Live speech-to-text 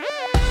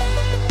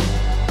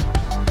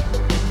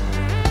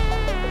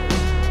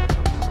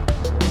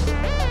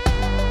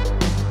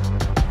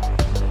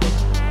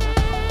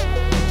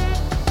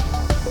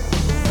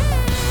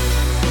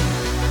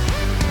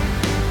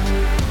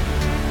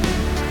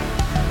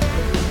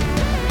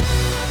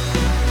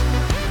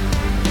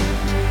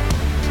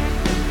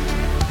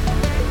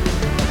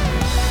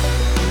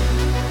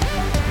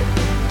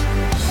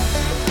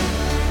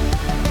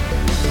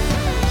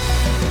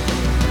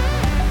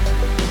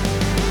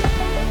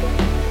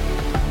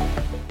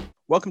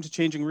Welcome to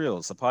Changing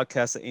Reels, a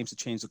podcast that aims to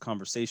change the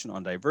conversation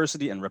on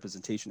diversity and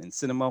representation in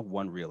cinema,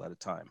 one reel at a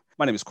time.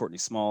 My name is Courtney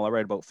Small. I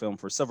write about film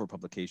for several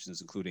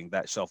publications, including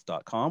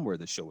ThatShelf.com, where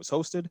this show is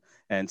hosted,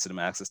 and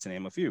Cinema Access, to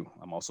name a few.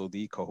 I'm also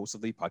the co-host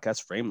of the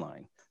podcast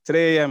Frameline.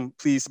 Today, I'm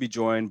pleased to be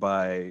joined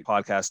by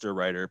podcaster,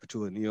 writer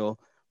Petula Neal.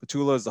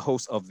 Petula is the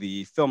host of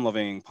the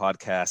film-loving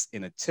podcast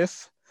In a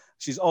Tiff.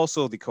 She's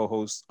also the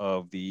co-host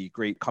of the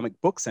great comic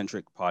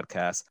book-centric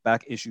podcast,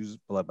 Back Issues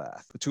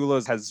Bloodbath.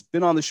 Petula has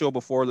been on the show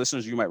before.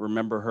 Listeners, you might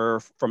remember her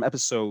from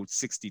episode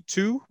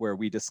 62, where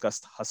we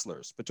discussed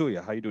Hustlers.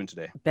 Petula, how are you doing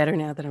today? Better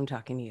now that I'm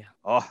talking to you.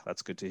 Oh,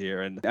 that's good to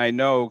hear. And I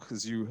know,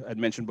 because you had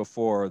mentioned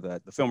before,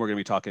 that the film we're going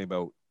to be talking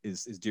about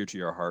is dear to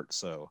your heart.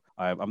 So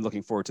I'm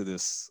looking forward to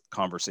this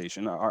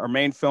conversation. Our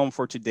main film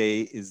for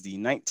today is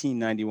the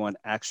 1991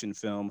 action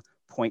film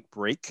Point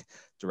Break,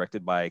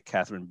 directed by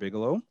Kathryn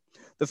Bigelow.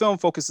 The film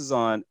focuses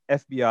on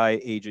FBI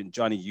agent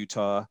Johnny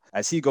Utah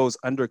as he goes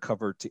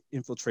undercover to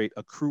infiltrate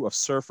a crew of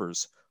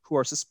surfers who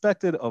are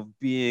suspected of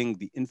being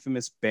the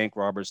infamous bank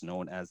robbers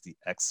known as the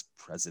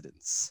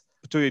ex-presidents.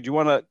 Petula, do you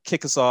want to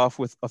kick us off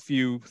with a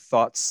few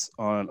thoughts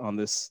on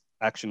this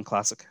action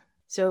classic?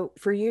 So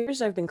for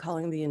years, I've been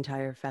calling the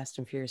entire Fast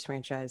and Furious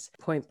franchise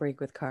Point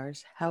Break with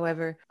cars.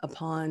 However,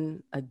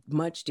 upon a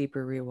much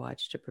deeper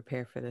rewatch to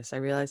prepare for this, I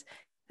realized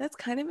that's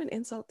kind of an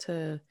insult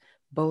to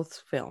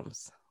both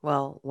films.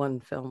 Well,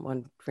 one film,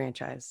 one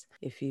franchise,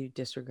 if you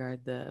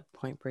disregard the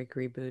Point Break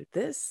reboot.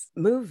 This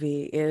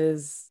movie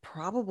is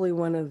probably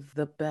one of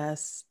the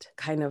best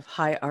kind of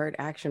high art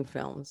action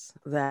films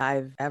that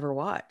I've ever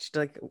watched.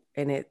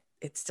 And it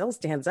still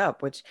stands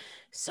up, which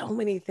so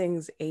many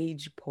things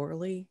age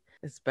poorly,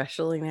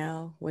 especially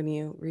now when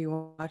you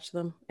rewatch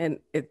them. And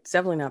it's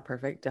definitely not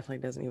perfect,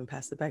 definitely doesn't even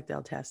pass the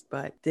Bechdel test.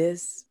 But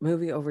this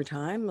movie over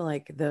time,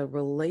 like the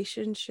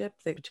relationship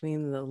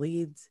between the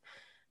leads,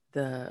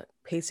 the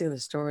pacing of the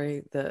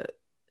story, the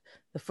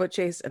foot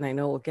chase, and I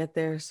know we'll get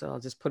there, so I'll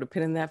just put a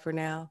pin in that for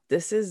now.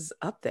 This is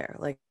up there.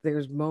 Like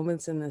there's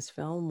moments in this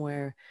film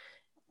where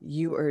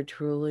you are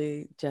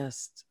truly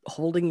just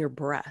holding your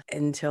breath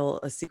until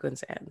a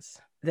sequence ends.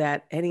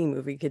 That any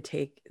movie could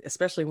take,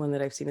 especially one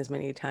that I've seen as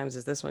many times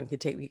as this one, could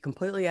take me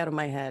completely out of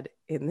my head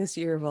in this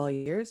year of all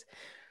years.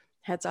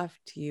 Hats off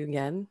to you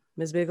again,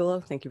 Ms. Bigelow.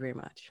 Thank you very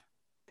much.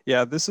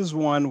 Yeah, this is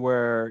one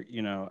where,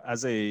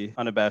 as a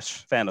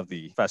unabashed fan of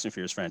the Fast and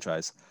Furious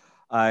franchise,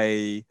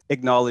 I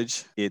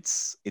acknowledge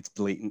its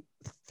blatant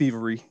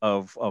thievery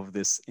of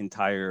this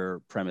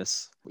entire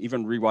premise.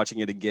 Even rewatching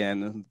it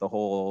again, the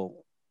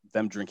whole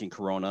them drinking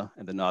Corona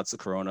and the nods to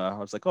Corona, I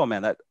was like, oh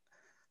man, that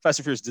Fast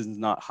and Furious does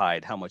not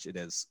hide how much it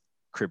is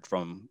cribbed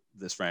from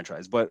this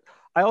franchise. But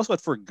I also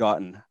had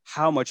forgotten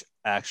how much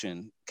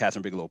action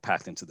Kathryn Bigelow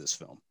packed into this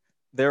film.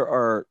 There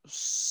are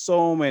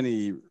so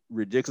many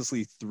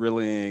ridiculously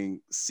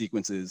thrilling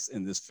sequences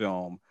in this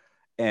film.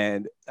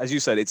 And as you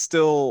said, it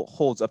still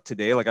holds up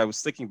today. Like I was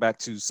thinking back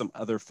to some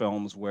other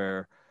films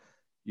where,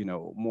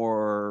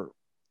 more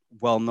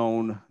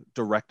well-known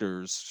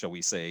directors, shall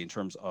we say, in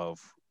terms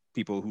of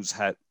people who's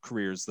had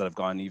careers that have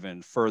gone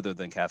even further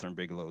than Kathryn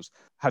Bigelow's,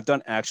 have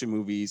done action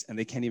movies and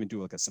they can't even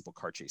do like a simple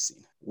car chase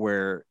scene.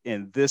 Where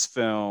in this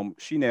film,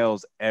 she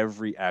nails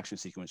every action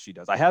sequence she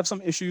does. I have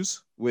some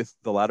issues with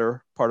the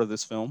latter part of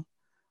this film,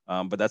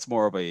 but that's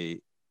more of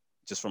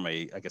just from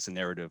I guess, a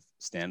narrative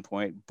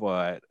standpoint.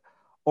 But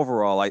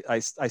overall, I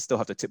still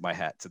have to tip my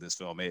hat to this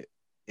film.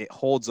 It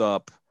holds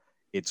up.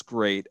 It's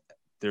great.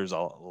 There's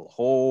a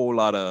whole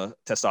lot of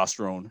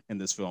testosterone in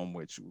this film,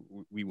 which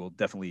we will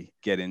definitely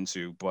get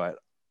into. But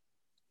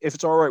if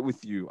it's all right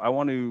with you, I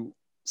want to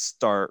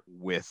start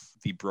with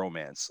the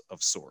bromance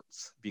of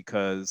sorts,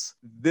 because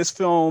this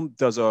film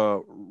does a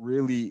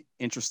really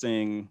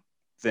interesting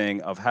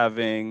thing of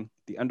having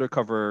the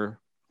undercover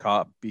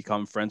cop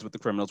become friends with the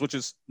criminals, which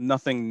is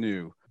nothing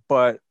new.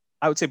 But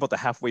I would say about the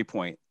halfway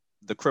point,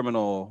 the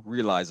criminal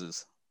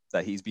realizes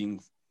that he's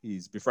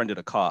befriended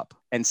a cop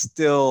and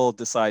still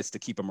decides to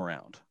keep him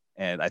around.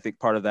 And I think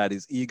part of that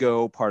is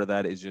ego. Part of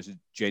that is just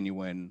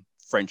genuine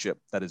friendship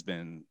that has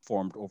been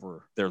formed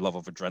over their love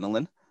of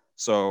adrenaline.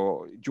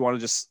 So do you want to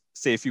just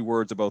say a few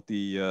words about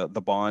the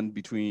bond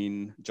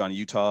between Johnny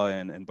Utah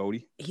and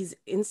Bodhi? He's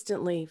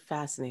instantly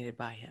fascinated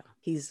by him.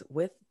 He's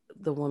with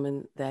the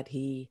woman that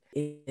he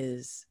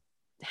is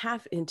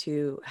half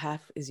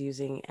is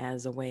using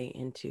as a way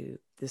into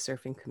the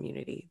surfing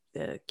community,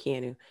 the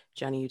Keanu,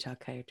 Johnny Utah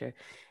character.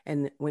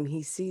 And when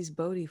he sees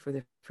Bodhi for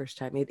the first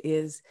time,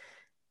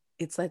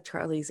 it's like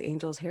Charlie's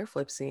Angels hair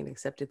flip scene,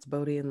 except it's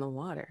Bodhi in the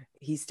water.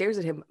 He stares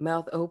at him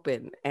mouth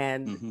open,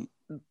 and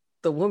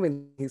the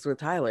woman he's with,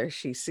 Tyler,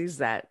 she sees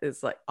that.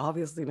 It's like,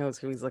 obviously knows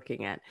who he's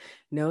looking at,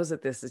 knows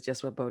that this is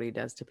just what Bodhi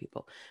does to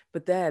people.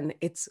 But then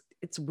it's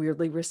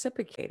weirdly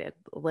reciprocated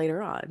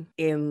later on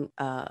in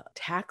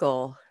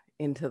tackle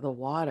into the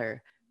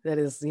water that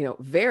is,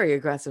 very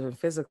aggressive and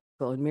physical,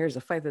 and mirrors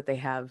a fight that they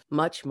have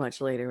much,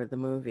 much later in the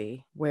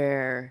movie,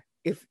 where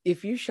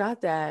if you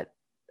shot that,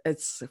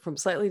 it's from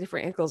slightly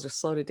different angles or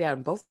slowed it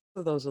down, both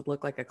of those would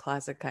look like a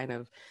classic kind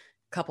of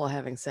couple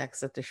having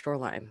sex at the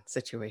shoreline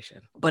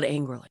situation, but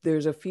angrily.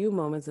 There's a few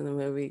moments in the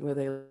movie where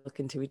they look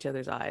into each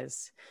other's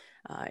eyes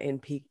in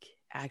peak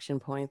action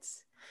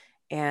points.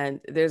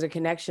 And there's a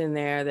connection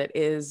there that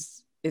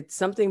is, it's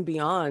something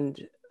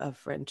beyond a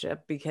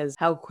friendship, because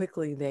how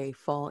quickly they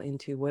fall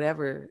into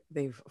whatever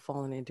they've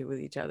fallen into with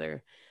each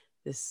other.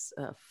 This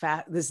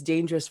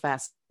dangerous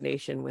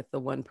fascination with the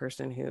one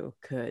person who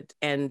could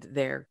end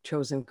their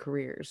chosen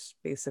careers,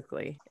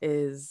 basically,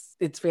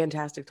 it's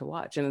fantastic to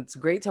watch. And it's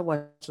great to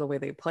watch the way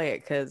they play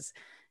it, because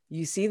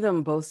you see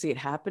them both see it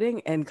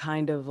happening and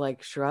kind of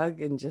like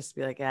shrug and just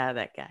be like,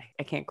 that guy,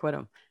 I can't quit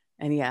him.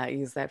 And yeah, I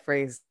use that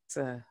phrase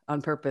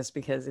on purpose,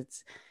 because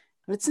it's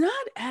not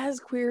as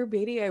queer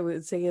baity, I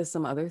would say, as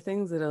some other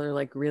things that are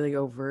like really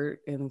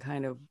overt and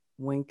kind of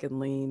wink and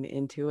lean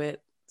into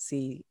it.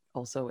 See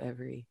also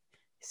every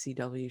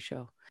CW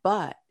show.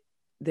 But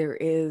there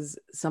is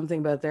something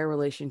about their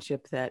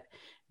relationship that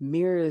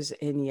mirrors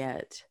and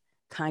yet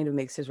kind of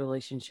makes his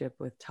relationship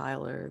with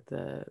Tyler,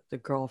 the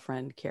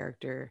girlfriend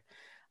character,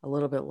 a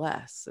little bit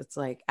less. It's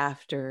like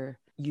after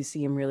you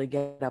see him really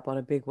get up on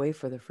a big wave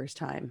for the first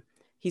time,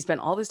 he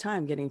spent all this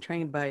time getting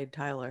trained by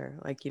Tyler,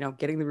 like,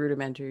 getting the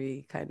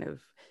rudimentary kind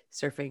of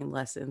surfing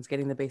lessons,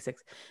 getting the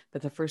basics.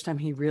 But the first time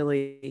he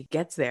really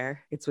gets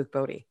there, it's with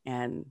Bodhi.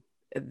 And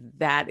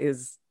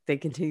they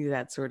continue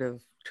that sort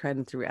of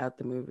trend throughout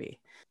the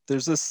movie.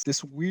 There's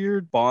this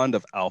weird bond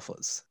of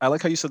alphas. I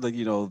like how you said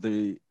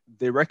that,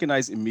 they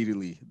recognize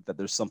immediately that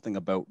there's something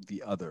about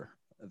the other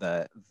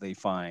that they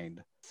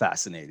find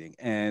fascinating.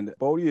 And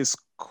Bodhi is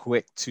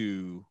quick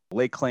to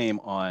lay claim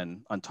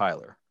on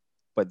Tyler.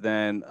 But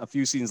then a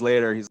few scenes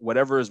later, he's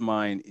whatever is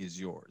mine is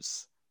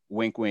yours.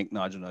 Wink, wink,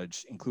 nudge,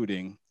 nudge,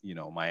 including,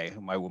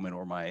 my woman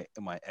or my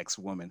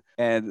ex-woman.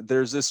 And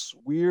there's this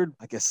weird,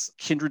 I guess,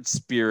 kindred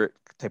spirit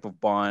type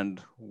of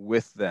bond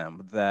with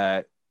them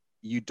that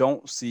you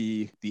don't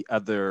see the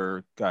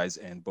other guys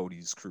in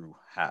Bodhi's crew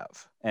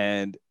have.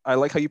 And I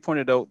like how you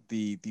pointed out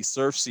the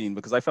surf scene,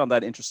 because I found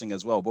that interesting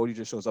as well. Bodhi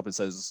just shows up and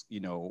says,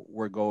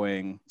 we're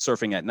going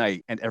surfing at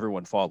night, and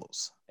everyone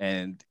follows.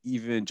 And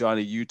even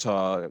Johnny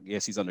Utah,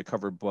 yes, he's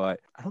undercover, but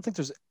I don't think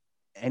there's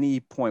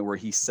any point where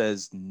he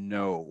says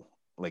no,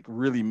 like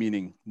really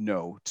meaning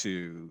no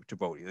to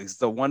Bodhi. Like, it's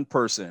the one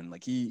person,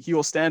 like he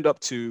will stand up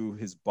to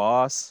his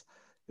boss,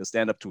 he'll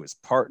stand up to his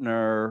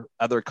partner,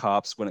 other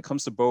cops. When it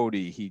comes to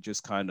Bodhi, he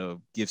just kind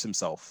of gives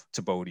himself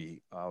to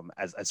Bodhi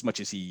as much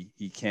as he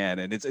can.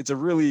 And it's a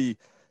really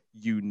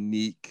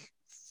unique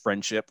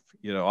friendship.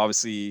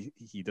 Obviously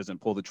he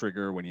doesn't pull the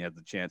trigger when he has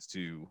the chance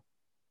to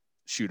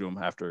shoot him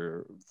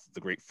after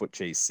the great foot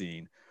chase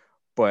scene.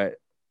 But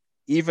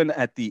even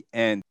at the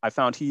end, I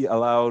found he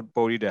allowed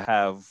Bodhi to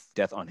have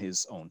death on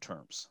his own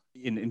terms.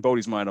 In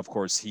Bodhi's mind, of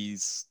course,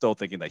 he's still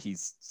thinking that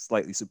he's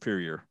slightly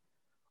superior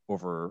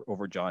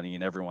over Johnny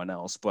and everyone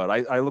else. But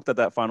I looked at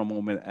that final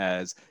moment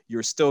as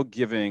you're still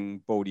giving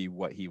Bodhi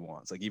what he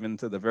wants. Like, even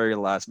to the very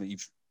last minute,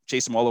 you've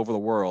chased him all over the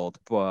world,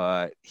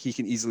 but he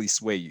can easily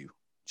sway you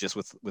just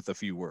with a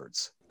few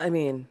words. I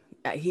mean,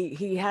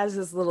 he has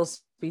his little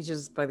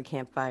speeches by the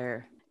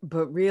campfire,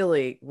 but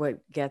really what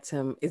gets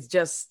him is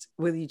just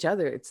with each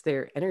other. It's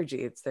their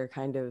energy. It's their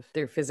kind of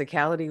their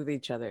physicality with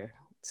each other.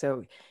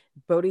 So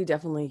Bodhi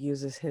definitely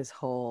uses his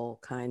whole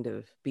kind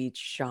of beach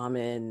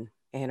shaman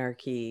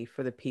anarchy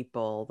for the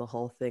people, the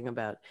whole thing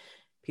about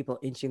people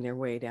inching their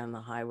way down the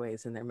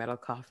highways in their metal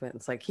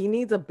coffins. Like, he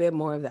needs a bit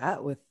more of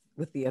that with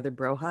the other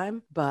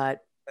Broheim.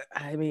 But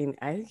I mean,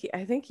 I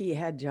think he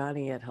had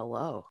Johnny at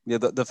hello. Yeah,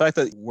 the fact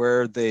that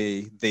where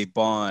they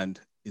bond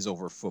is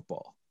over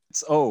football.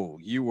 It's, oh,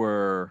 you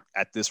were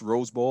at this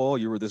Rose Bowl,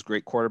 you were this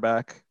great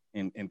quarterback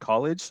in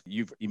college,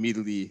 you've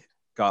immediately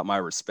got my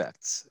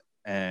respects.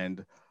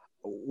 And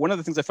one of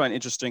the things I find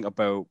interesting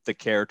about the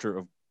character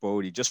of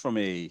Bodhi, just from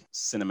a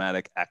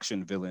cinematic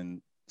action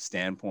villain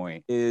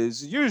standpoint,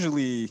 is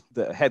usually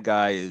the head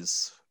guy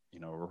is,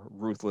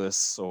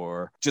 ruthless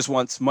or just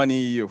wants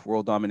money,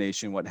 world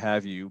domination, what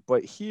have you.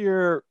 But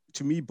here,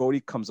 to me, Bodhi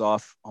comes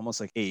off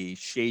almost like a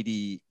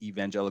shady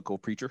evangelical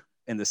preacher,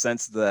 in the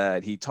sense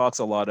that he talks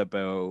a lot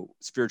about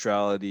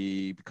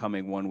spirituality,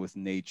 becoming one with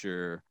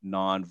nature,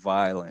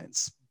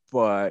 non-violence,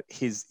 but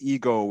his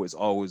ego is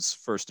always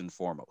first and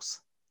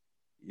foremost.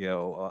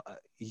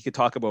 He could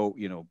talk about,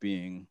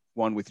 being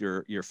one with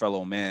your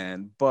fellow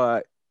man,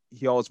 but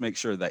he always makes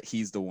sure that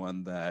he's the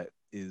one that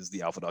is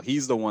the alpha dog.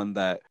 He's the one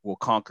that will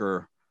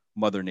conquer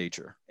Mother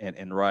Nature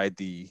and ride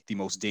the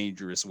most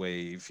dangerous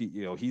wave.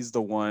 He's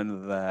the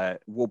one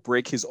that will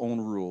break his own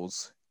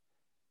rules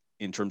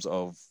in terms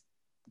of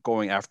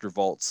going after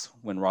vaults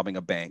when robbing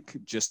a bank,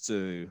 just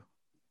to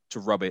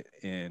rub it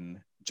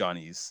in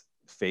Johnny's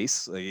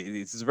face. Like,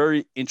 it's a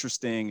very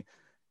interesting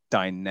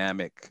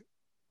dynamic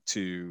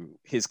to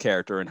his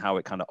character and how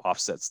it kind of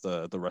offsets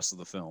the rest of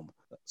the film.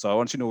 So I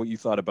want you to know what you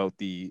thought about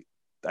the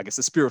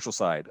spiritual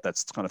side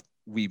that's kind of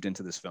weaved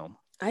into this film.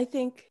 I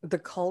think the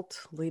cult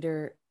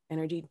leader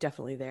energy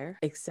definitely there,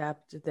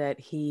 except that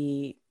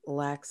he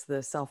lacks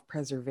the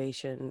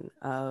self-preservation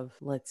of,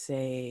 let's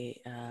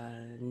say, a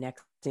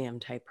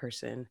NXIVM type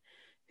person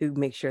who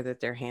make sure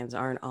that their hands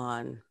aren't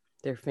on,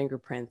 their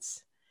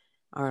fingerprints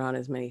aren't on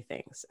as many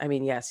things. I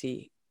mean, yes,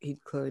 he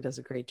clearly does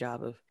a great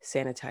job of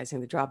sanitizing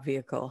the drop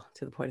vehicle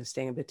to the point of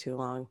staying a bit too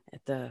long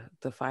at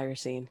the fire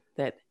scene.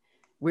 That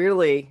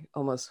weirdly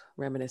almost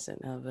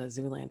reminiscent of a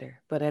Zoolander.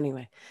 But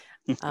anyway,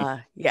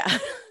 yeah,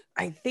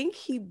 I think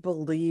he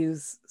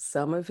believes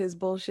some of his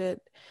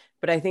bullshit,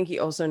 but I think he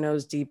also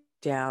knows deep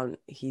down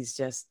he's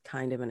just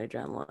kind of an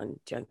adrenaline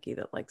junkie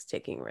that likes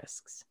taking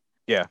risks.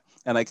 Yeah,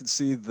 and I can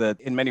see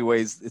that in many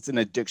ways it's an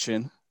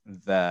addiction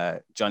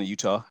that Johnny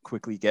Utah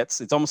quickly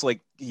gets. It's almost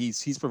like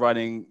he's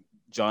providing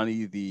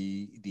Johnny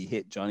the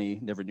hit Johnny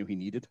never knew he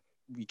needed.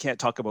 You can't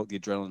talk about the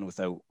adrenaline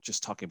without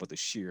just talking about the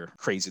sheer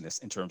craziness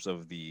in terms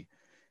of the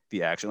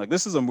action. Like,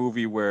 this is a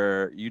movie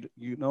where you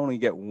not only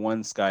get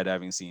one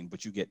skydiving scene,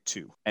 but you get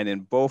two. And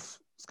in both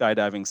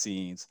skydiving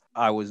scenes,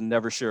 I was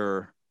never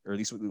sure, or at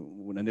least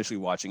when initially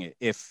watching it,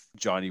 if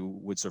Johnny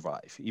would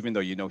survive, even though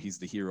you know he's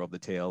the hero of the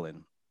tale.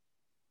 And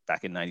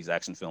back in 90s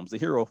action films, the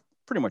hero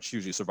pretty much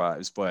usually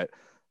survives. But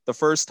the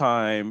first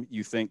time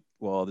you think,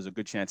 well, there's a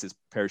good chance his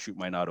parachute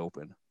might not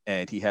open.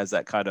 And he has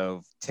that kind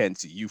of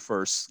tense you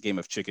first game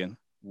of chicken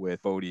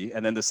with Bodhi.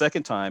 And then the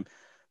second time,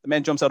 the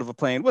man jumps out of a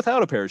plane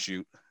without a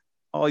parachute.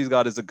 All he's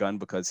got is a gun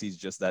because he's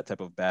just that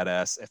type of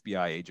badass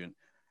FBI agent.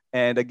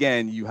 And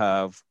again, you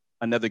have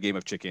another game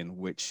of chicken,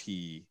 which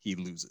he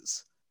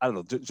loses. I don't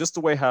know, just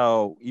the way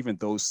how even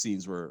those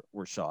scenes were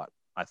shot,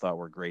 I thought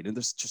were great. And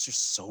there's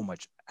just so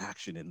much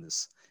action in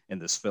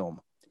this film.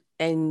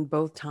 And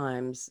both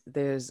times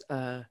there's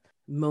a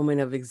moment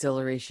of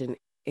exhilaration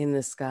in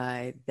the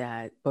sky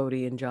that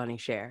Bodhi and Johnny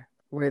share,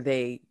 where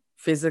they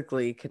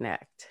physically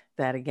connect.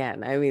 That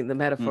again, I mean, the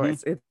metaphor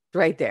it's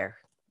right there.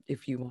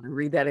 If you want to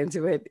read that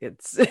into it,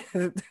 it's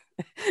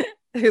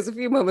there's a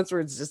few moments where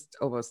it's just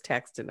almost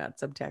text and not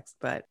subtext.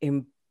 But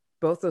in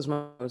both those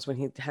moments when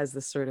he has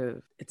this sort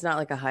of, it's not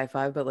like a high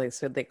five, but like,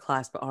 so they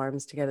clasp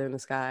arms together in the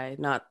sky,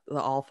 not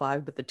the all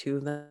five, but the two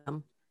of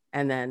them.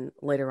 And then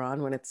later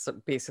on, when it's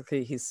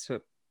basically he's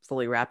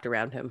fully wrapped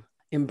around him,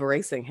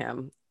 embracing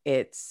him,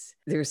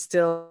 there's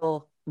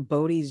still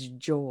Bodhi's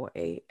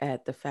joy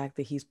at the fact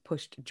that he's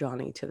pushed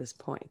Johnny to this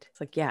point. It's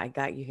like, yeah, I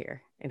got you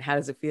here. And how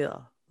does it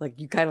feel? Like,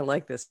 you kind of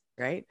like this,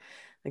 right?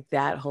 Like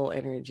that whole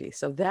energy.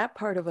 So that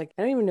part of, like,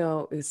 I don't even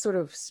know, it's sort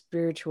of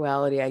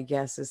spirituality, I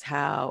guess, is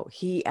how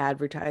he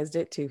advertised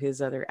it to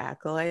his other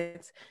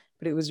acolytes.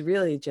 But it was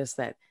really just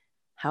that,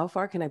 how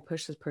far can I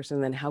push this person?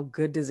 And then how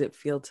good does it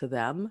feel to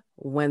them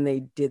when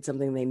they did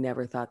something they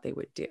never thought they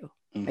would do?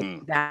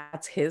 Like,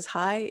 that's his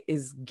high,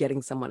 is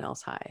getting someone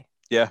else high.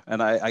 Yeah,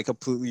 and I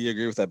completely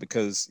agree with that,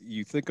 because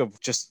you think of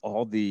just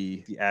all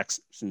the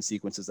action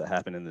sequences that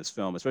happen in this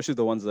film, especially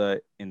the ones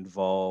that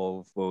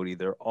involve Bodhi,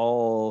 they're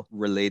all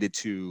related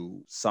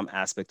to some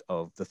aspect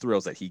of the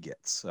thrills that he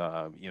gets.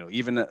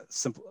 Even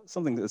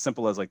something as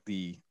simple as like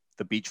the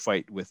beach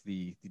fight with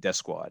the Death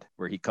Squad,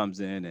 where he comes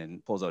in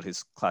and pulls out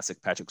his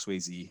classic Patrick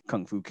Swayze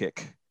kung fu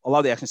kick. A lot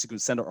of the action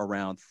sequences center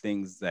around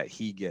things that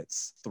he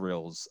gets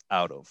thrills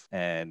out of,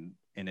 and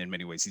in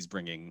many ways he's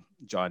bringing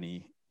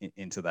Johnny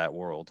into that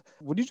world.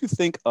 What did you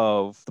think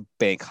of the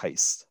bank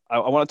heist? I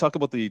want to talk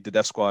about the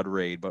Death Squad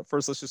raid, but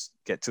first let's just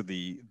get to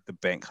the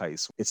bank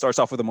heist. It starts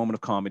off with a moment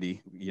of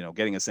comedy,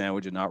 getting a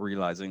sandwich and not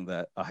realizing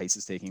that a heist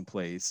is taking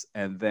place.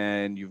 And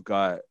then you've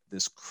got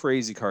this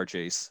crazy car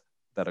chase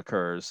that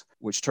occurs,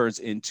 which turns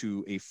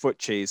into a foot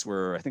chase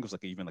where I think it was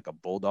even like a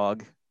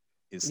bulldog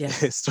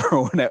is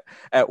thrown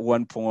at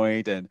one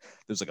point, and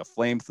there's like a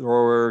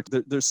flamethrower.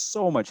 There's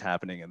so much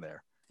happening in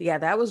there. Yeah,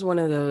 that was one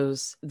of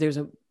those. There's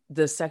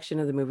the section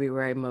of the movie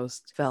where I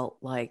most felt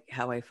like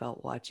how I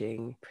felt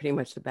watching pretty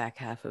much the back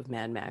half of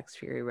Mad Max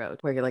Fury Road,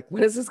 where you're like,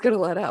 when is this going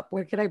to let up?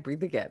 When can I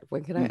breathe again?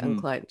 When can I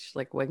unclench?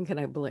 Like, when can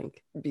I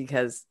blink?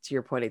 Because to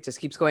your point, it just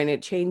keeps going.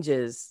 It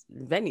changes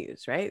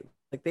venues, right?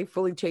 Like, they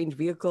fully change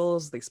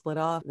vehicles, they split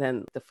off.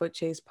 Then the foot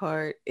chase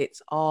part,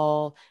 it's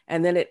all,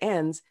 and then it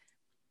ends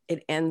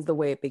the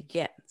way it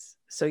begins.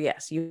 So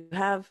yes, you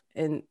have,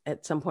 and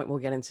at some point we'll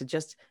get into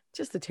just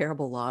the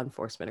terrible law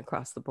enforcement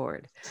across the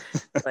board.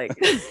 Like,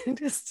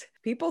 just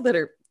people that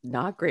are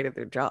not great at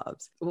their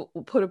jobs. We'll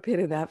put a pin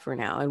in that for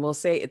now. And we'll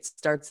say it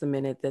starts the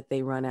minute that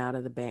they run out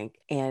of the bank.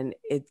 And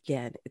it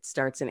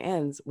starts and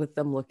ends with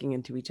them looking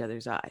into each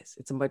other's eyes.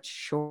 It's a much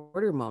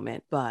shorter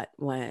moment, but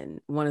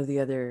when one of the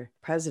other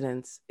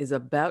presidents is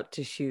about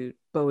to shoot,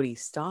 Bodhi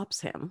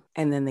stops him,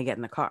 and then they get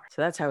in the car.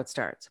 So that's how it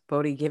starts.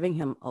 Bodhi giving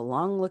him a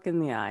long look in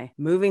the eye,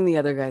 moving the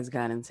other guy's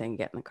gun and saying,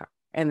 get in the car.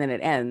 And then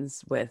it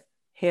ends with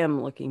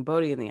him looking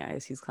Bodhi in the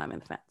eyes. He's climbing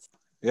the fence.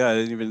 Yeah, I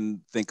didn't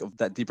even think of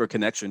that deeper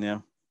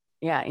connection.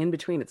 Yeah, in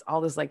between, it's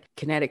all this like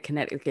kinetic,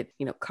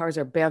 cars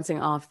are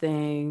bouncing off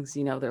things,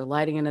 they're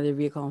lighting another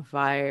vehicle on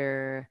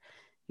fire.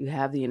 You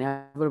have the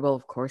inevitable,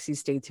 of course, he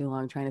stayed too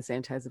long trying to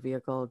sanitize the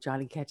vehicle.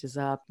 Johnny catches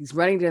up. He's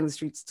running down the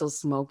street still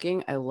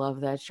smoking. I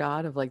love that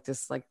shot of like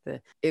this, like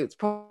it's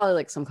probably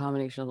like some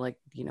combination of like,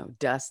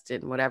 dust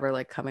and whatever,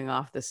 like coming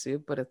off the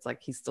soup, but it's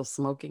like he's still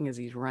smoking as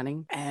he's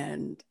running.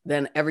 And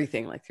then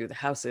everything like through the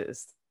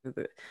houses,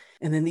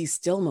 and then these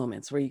still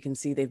moments where you can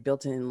see they've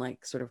built in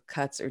like sort of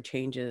cuts or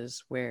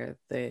changes where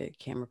the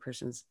camera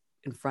person's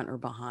in front or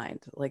behind,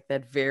 like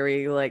that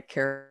very like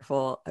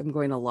careful, I'm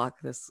going to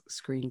lock this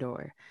screen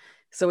door.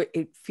 So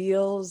it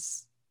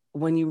feels,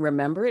 when you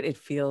remember it, it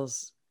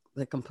feels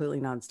like completely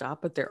nonstop,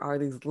 but there are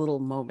these little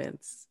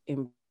moments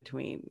in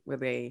between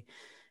where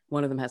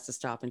one of them has to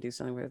stop and do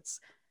something where it's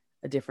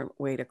a different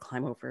way to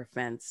climb over a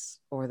fence,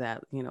 or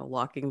that,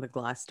 locking the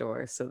glass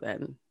door. So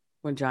then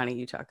when Johnny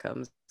Utah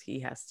comes,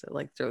 he has to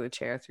like throw the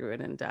chair through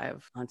it and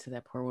dive onto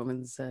that poor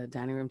woman's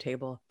dining room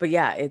table. But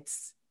yeah,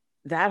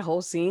 that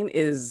whole scene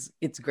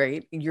it's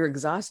great. You're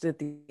exhausted at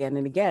the end,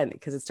 and again,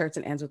 because it starts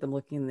and ends with them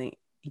looking in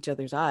each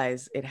other's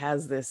eyes, it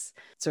has this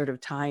sort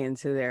of tie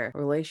into their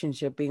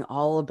relationship being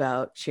all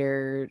about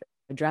shared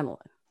adrenaline.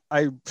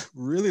 I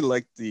really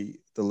like the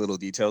little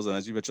details, and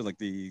as you mentioned, like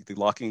the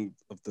locking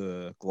of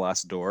the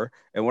glass door.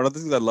 And one of the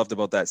things I loved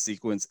about that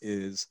sequence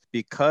is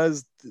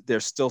because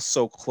they're still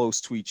so close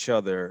to each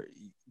other,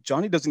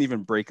 Johnny doesn't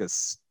even break a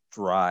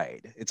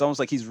stride. It's almost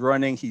like he's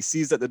running. He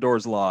sees that the door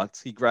is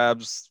locked. He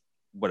grabs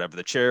whatever,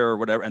 the chair or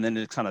whatever, and then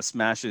it kind of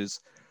smashes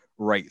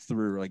right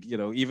through. Like,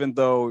 even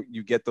though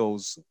you get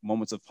those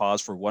moments of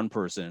pause for one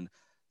person,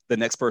 the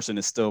next person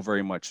is still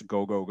very much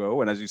go, go,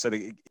 go. And as you said,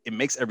 it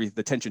makes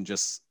the tension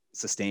just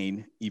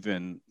sustain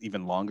even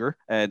longer.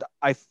 And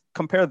I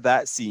compare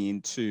that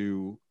scene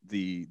to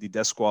the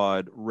Death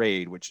Squad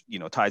raid, which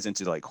ties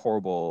into like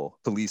horrible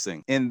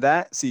policing. In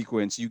that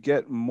sequence, you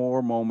get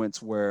more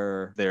moments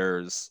where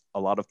there's a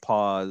lot of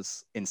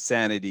pause,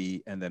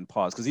 insanity, and then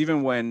pause. Because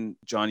even when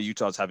Johnny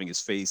Utah's having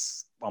his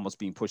face almost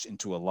being pushed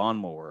into a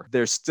lawnmower,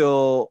 there's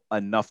still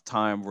enough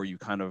time where you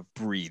kind of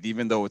breathe,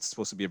 even though it's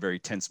supposed to be a very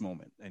tense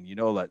moment. And you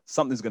know that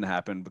something's going to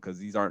happen because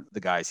these aren't the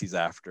guys he's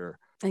after.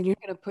 And you're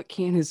going to put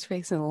Keanu's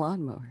face in a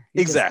lawnmower.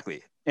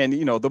 Exactly. And,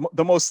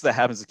 the most that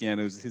happens to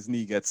Keanu is his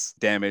knee gets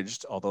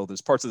damaged, although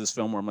there's parts of this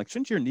film where I'm like,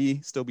 shouldn't your knee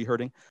still be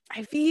hurting?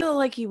 I feel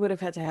like he would have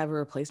had to have a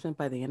replacement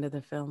by the end of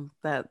the film,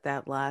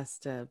 that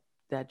last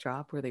that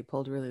drop where they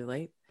pulled really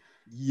late.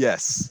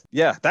 Yes.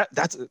 Yeah,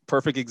 that's a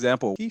perfect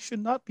example. He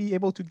should not be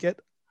able to get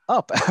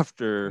up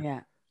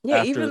after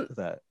even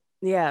that.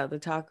 Yeah, the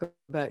talk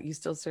about you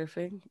still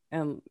surfing,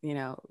 and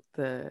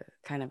the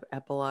kind of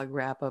epilogue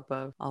wrap up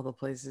of all the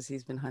places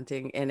he's been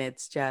hunting, and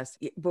it's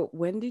just, but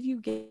when did you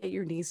get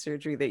your knee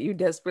surgery that you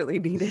desperately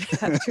needed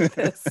after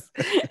this?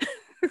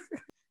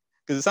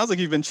 Because it sounds like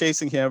you've been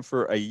chasing him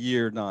for a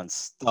year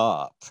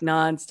nonstop.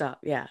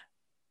 Yeah.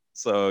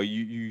 So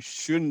you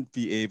shouldn't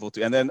be able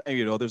to. And then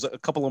there's a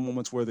couple of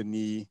moments where the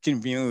knee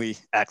conveniently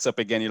acts up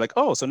again. You're like,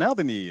 oh, so now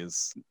the knee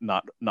is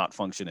not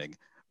functioning.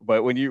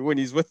 But when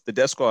he's with the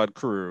Death Squad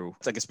crew,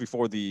 it's like it's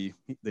before the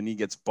knee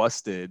gets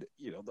busted.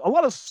 A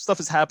lot of stuff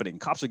is happening.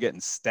 Cops are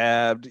getting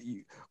stabbed.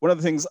 One of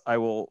the things I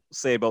will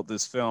say about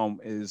this film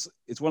is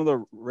it's one of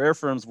the rare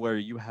films where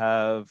you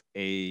have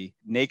a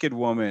naked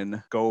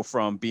woman go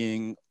from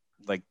being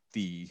like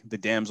the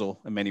damsel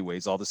in many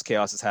ways. All this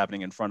chaos is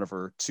happening in front of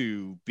her,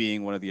 to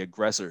being one of the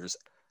aggressors.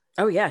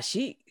 Oh yeah,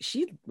 she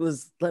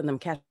was letting them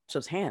catch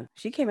those hands.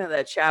 She came out of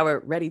that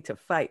shower ready to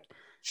fight.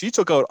 She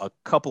took out a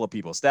couple of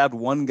people, stabbed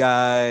one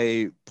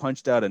guy,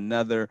 punched out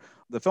another.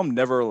 The film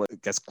never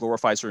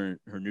glorifies her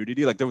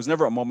nudity. Like there was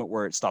never a moment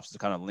where it stops to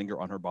kind of linger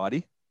on her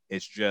body.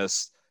 It's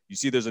just, you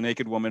see there's a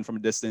naked woman from a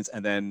distance,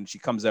 and then she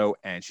comes out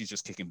and she's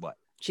just kicking butt.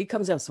 She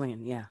comes out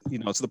swinging, yeah.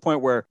 To the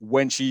point where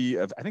when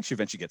I think she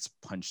eventually gets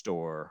punched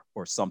or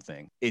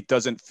something, it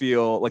doesn't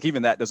feel like,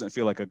 even that doesn't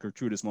feel like a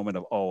gratuitous moment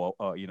of,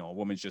 a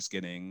woman's just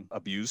getting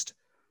abused.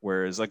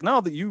 Whereas like,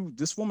 no,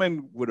 this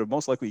woman would have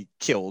most likely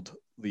killed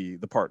the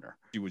partner.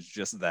 She was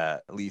just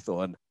that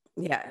lethal. And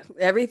yeah,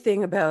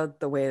 everything about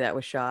the way that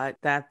was shot,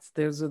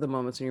 those are the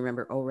moments when you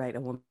remember, oh right,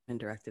 a woman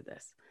directed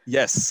this.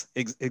 Yes,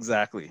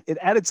 exactly. It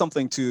added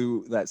something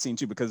to that scene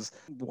too, because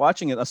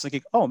watching it, I was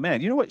thinking, oh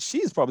man, you know what?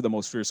 She's probably the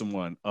most fearsome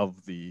one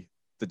of the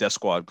Death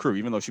Squad crew,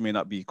 even though she may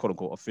not be quote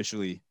unquote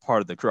officially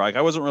part of the crew. Like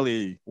I wasn't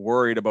really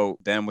worried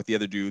about them with the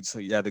other dudes. So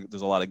yeah,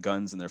 there's a lot of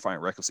guns and they're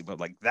fighting recklessly, but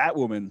like that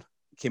woman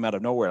came out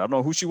of nowhere. I don't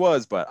know who she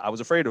was, but I was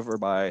afraid of her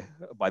by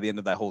the end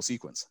of that whole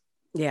sequence.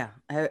 Yeah,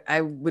 I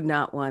would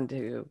not want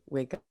to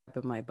wake up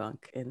in my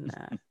bunk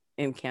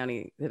in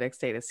county the next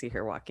day to see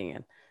her walking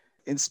in.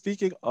 And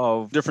speaking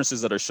of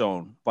differences that are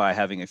shown by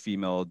having a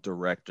female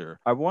director,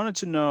 I wanted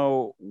to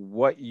know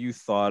what you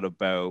thought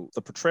about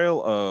the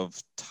portrayal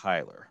of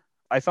Tyler.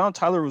 I found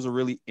Tyler was a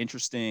really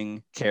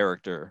interesting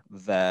character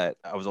that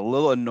I was a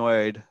little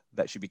annoyed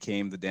that she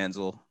became the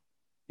damsel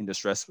in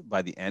distress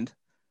by the end.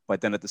 But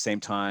then at the same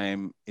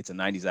time, it's a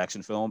 90s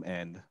action film,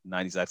 and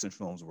 90s action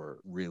films were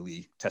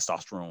really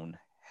testosterone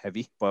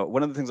heavy. But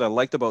one of the things I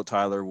liked about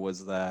Tyler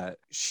was that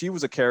she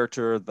was a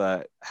character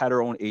that had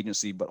her own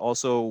agency, but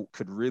also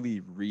could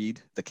really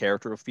read the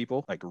character of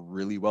people like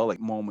really well.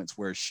 Like moments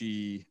where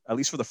she, at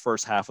least for the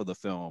first half of the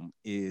film,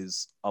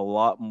 is a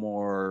lot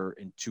more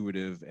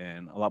intuitive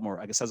and a lot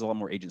more, I guess, has a lot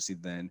more agency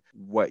than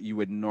what you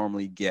would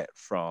normally get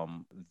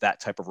from that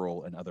type of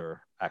role in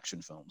other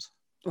action films.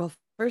 Well,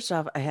 first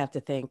off, I have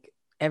to thank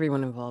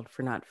everyone involved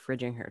for not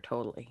fridging her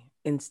totally.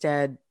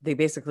 Instead, they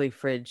basically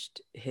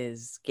fridged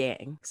his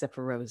gang except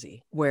for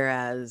Rosie.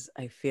 Whereas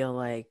I feel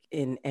like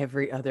in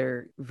every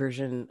other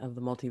version of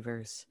the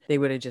multiverse, they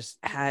would have just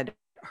had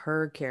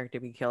her character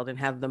be killed and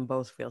have them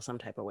both feel some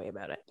type of way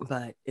about it.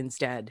 But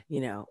instead,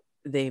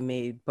 they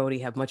made Bodhi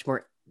have much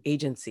more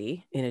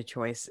agency in a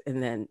choice.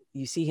 And then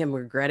you see him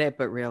regret it,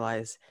 but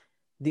realize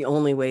the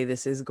only way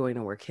this is going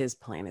to work, his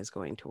plan is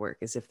going to work,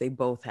 is if they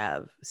both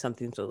have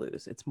something to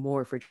lose. It's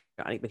more for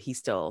Johnny, but he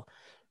still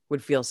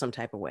would feel some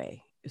type of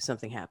way if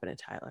something happened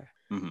to Tyler.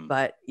 Mm-hmm.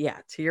 But yeah,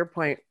 to your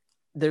point,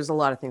 there's a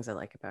lot of things I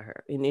like about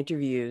her. In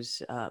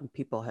interviews,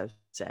 people have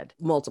said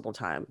multiple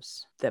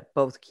times that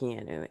both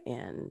Keanu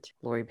and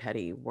Lori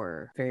Petty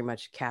were very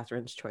much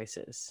Catherine's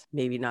choices.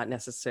 Maybe not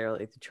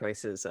necessarily the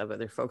choices of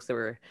other folks that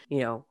were,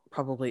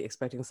 probably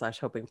expecting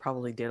 / hoping,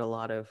 probably did a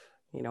lot of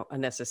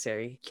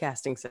unnecessary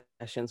casting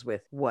sessions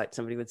with what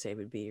somebody would say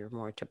would be your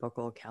more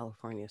typical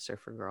California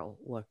surfer girl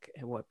look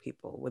and what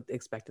people would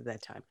expect at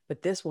that time.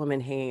 But this woman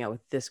hanging out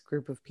with this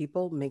group of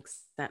people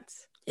makes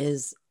sense.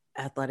 Is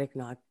athletic,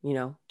 not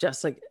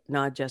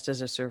just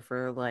as a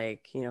surfer,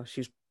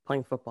 she's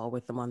playing football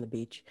with them on the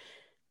beach.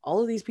 All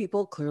of these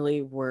people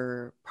clearly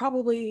were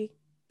probably,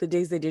 the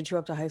days they did show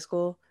up to high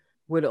school,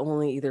 would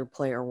only either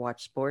play or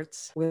watch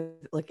sports with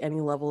any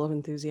level of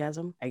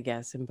enthusiasm. I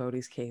guess in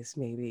Bodhi's case,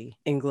 maybe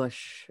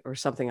English or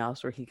something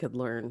else where he could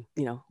learn,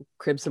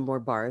 crib some more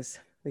bars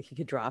that he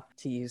could drop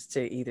to use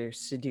to either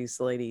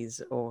seduce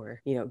ladies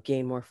or,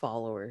 gain more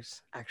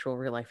followers, actual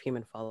real life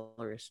human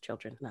followers,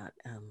 children, not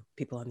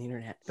people on the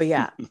internet. But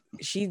yeah,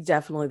 she's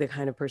definitely the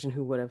kind of person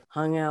who would have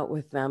hung out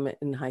with them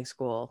in high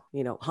school,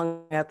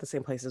 hung out the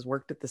same places,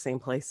 worked at the same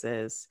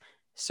places,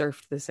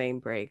 surfed the same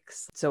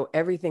breaks. So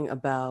everything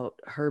about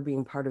her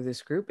being part of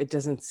this group, it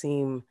doesn't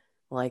seem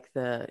like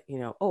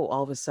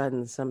all of a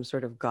sudden some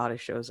sort of goddess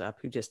shows up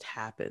who just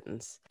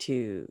happens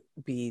to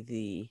be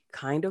the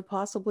kind of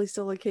possibly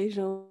still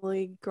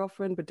occasionally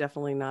girlfriend, but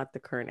definitely not the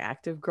current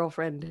active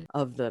girlfriend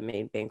of the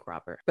main bank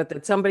robber. But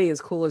that somebody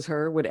as cool as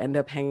her would end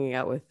up hanging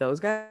out with those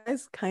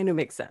guys kind of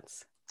makes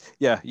sense.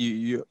 Yeah,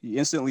 you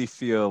instantly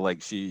feel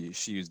like she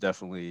is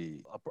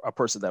definitely a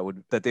person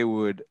that they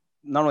would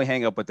not only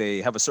hang up, but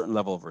they have a certain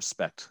level of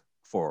respect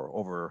for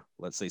over,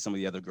 let's say, some of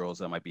the other girls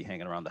that might be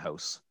hanging around the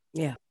house.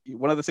 Yeah.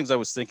 One of the things I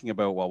was thinking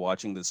about while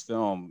watching this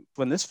film,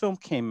 when this film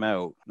came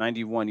out,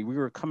 91, we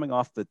were coming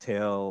off the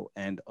tail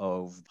end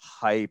of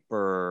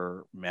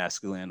hyper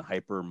masculine,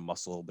 hyper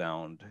muscle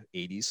bound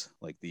 80s,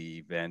 like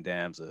the Van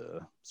Dammes,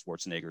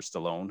 Schwarzenegger,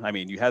 Stallone. I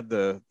mean, you had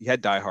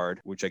Die Hard,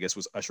 which I guess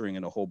was ushering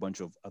in a whole bunch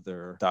of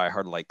other Die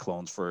Hard like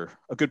clones for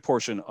a good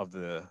portion of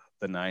the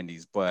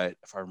 90s. But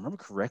if I remember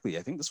correctly,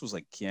 I think this was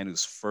like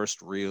Keanu's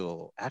first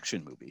real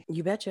action movie.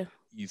 You betcha.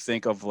 You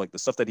think of like the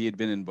stuff that he had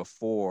been in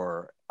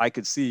before, I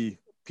could see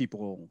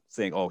people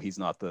saying, oh, he's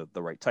not the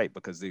right type,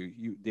 because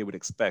they would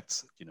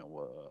expect,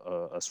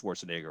 a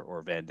Schwarzenegger or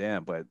a Van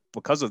Damme. But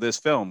because of this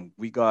film,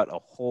 we got a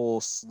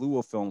whole slew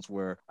of films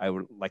where I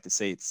would like to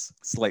say it's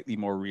slightly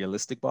more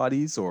realistic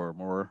bodies or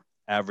more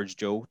average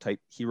Joe type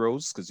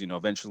heroes, because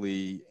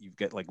eventually you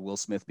get like Will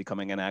Smith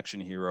becoming an action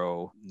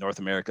hero. North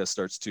America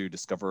starts to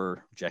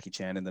discover Jackie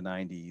Chan in the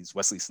 90s.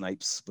 Wesley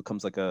Snipes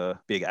becomes like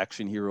a big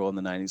action hero in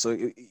the 90s. So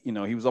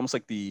he was almost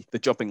like the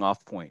jumping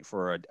off point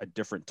for a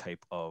different type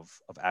of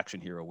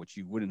action hero, which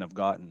you wouldn't have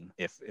gotten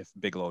if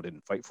Bigelow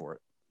didn't fight for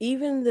it.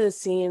 Even the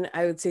scene,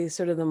 I would say,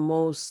 sort of the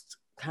most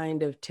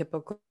kind of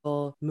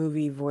typical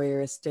movie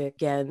voyeuristic,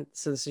 again,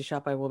 so this is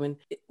shot by a woman,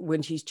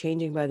 when she's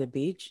changing by the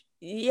beach.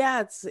 Yeah,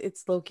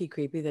 it's low-key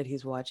creepy that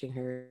he's watching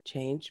her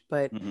change,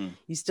 but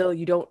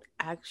you don't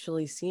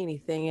actually see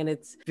anything, and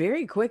it's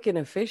very quick and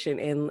efficient,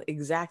 and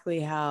exactly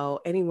how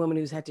any woman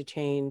who's had to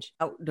change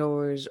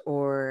outdoors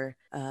or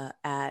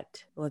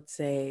at, let's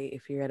say,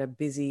 if you're at a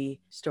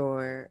busy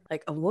store,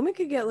 like a woman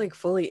could get like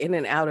fully in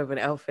and out of an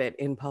outfit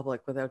in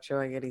public without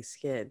showing any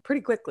skin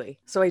pretty quickly.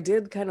 So I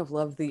did kind of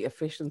love the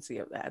efficiency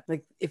of that.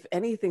 Like, if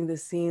anything, the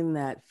scene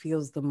that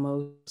feels the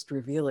most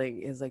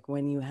revealing is like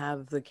when you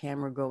have the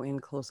camera go in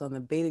close on the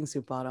bathing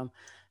suit bottom,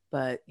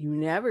 but you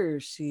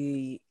never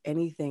see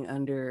anything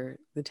under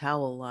the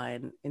towel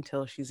line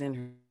until she's in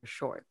her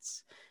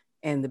shorts.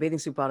 And the bathing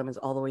suit bottom is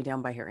all the way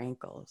down by her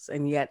ankles.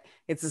 And yet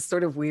it's this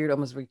sort of weird,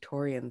 almost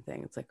Victorian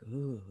thing. It's like,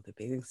 ooh, the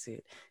bathing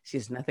suit. She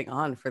has nothing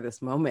on for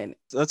this moment.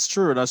 That's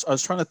true. And I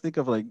was trying to think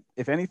of, like,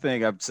 if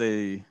anything, I'd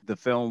say the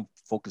film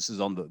focuses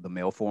on the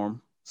male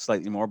form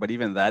slightly more, but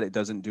even that, it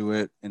doesn't do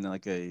it in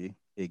like a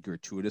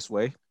gratuitous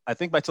way. I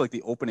think back to like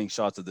the opening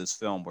shots of this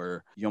film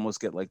where you almost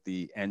get like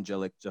the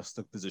angelic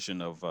juxtaposition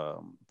of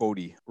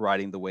Bodhi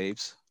riding the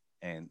waves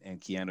and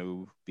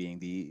Keanu being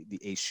the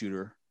ace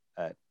shooter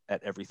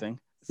at everything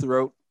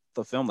throughout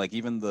the film. Like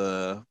even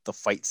the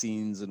fight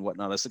scenes and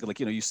whatnot, I was thinking, like,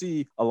 you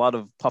see a lot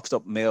of puffed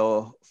up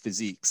male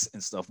physiques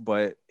and stuff,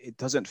 but it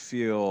doesn't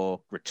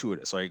feel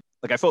gratuitous. Like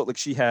like I felt like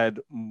she had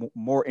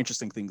more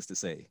interesting things to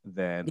say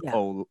than, Yeah.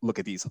 oh, look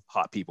at these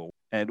hot people.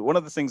 And one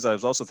of the things I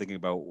was also thinking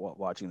about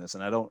watching this,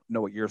 and I don't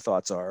know what your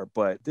thoughts are,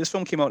 but this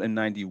film came out in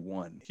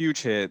 91,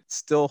 huge hit,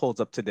 still holds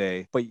up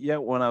today. But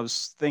yet when I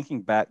was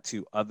thinking back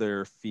to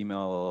other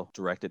female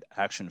directed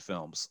action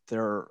films,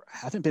 there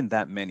haven't been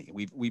that many.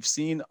 We've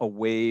seen a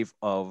wave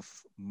of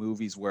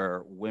movies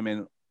where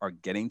women are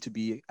getting to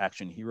be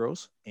action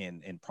heroes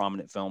in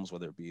prominent films,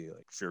 whether it be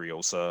like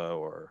Furiosa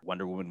or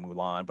Wonder Woman,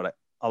 Mulan. But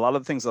a lot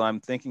of the things that I'm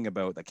thinking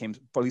about that came,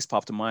 at least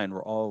popped to mind,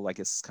 were all, I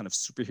guess, kind of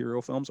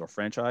superhero films or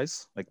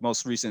franchise. Like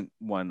most recent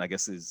one, I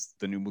guess, is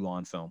the new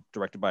Mulan film,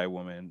 directed by a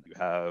woman. You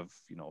have,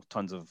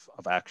 tons of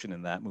action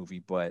in that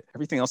movie. But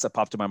everything else that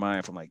popped to my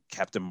mind, from like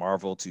Captain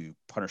Marvel to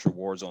Punisher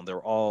Warzone, they're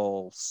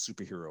all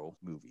superhero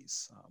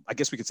movies. I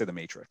guess we could say The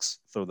Matrix,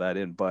 throw that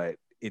in. But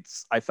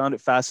I found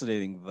it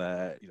fascinating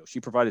that she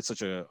provided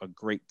such a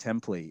great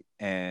template,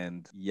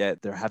 and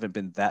yet there haven't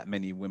been that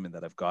many women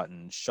that have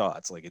gotten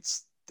shots. Like,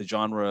 it's the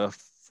genre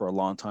for a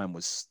long time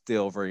was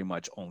still very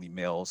much only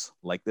males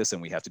like this,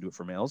 and we have to do it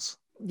for males.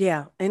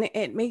 Yeah. And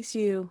it makes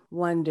you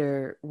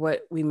wonder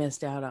what we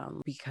missed out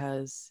on,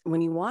 because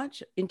when you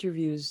watch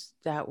interviews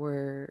that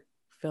were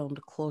filmed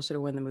closer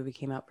to when the movie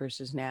came out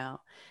versus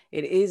now,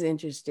 it is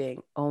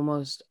interesting.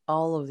 Almost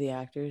all of the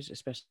actors,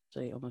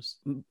 especially almost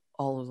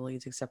all of the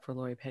leads except for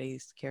Lori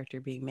Petty's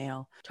character being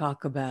male,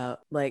 talk about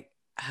like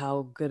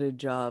how good a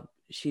job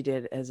she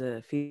did as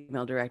a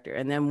female director.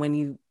 And then when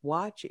you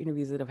watch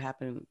interviews that have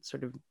happened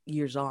sort of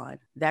years on,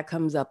 that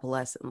comes up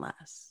less and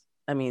less.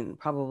 I mean,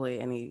 probably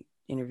any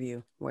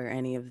interview where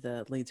any of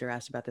the leads are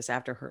asked about this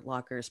after Hurt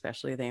Locker,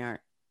 especially, they aren't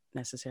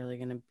necessarily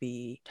going to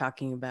be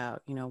talking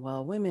about,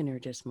 well, women are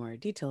just more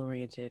detail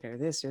oriented or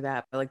this or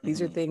that. But like,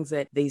 these are things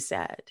that they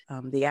said.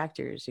 The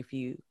actors, if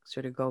you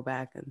sort of go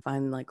back and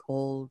find like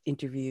old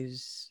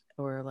interviews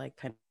or like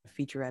kind of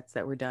featurettes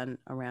that were done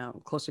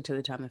around closer to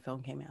the time the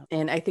film came out.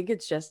 And I think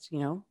it's just,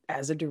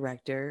 as a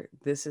director,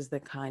 this is the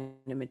kind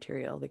of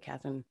material that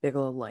Kathryn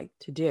Bigelow liked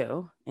to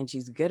do, and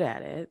she's good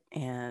at it.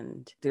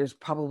 And there's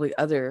probably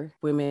other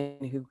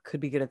women who could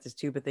be good at this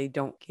too, but they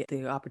don't get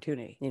the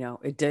opportunity.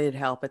 It did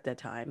help at that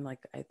time. Like,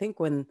 I think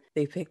when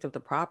they picked up the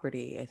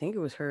property, I think it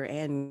was her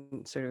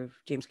and sort of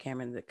James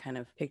Cameron that kind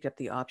of picked up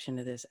the option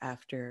of this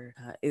after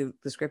the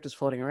script was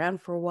floating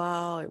around for a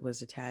while. It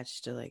was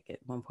attached to, like, at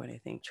one point, I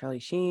think Charlie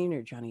Sheen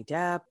or Johnny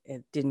Depp.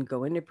 It didn't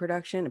go into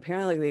production.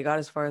 Apparently they got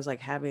as far as like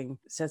having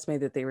sets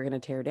made that they were going to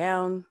tear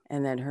down,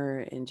 and then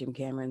her and Jim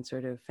Cameron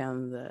sort of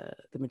found the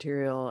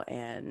material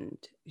and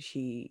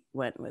she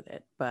went with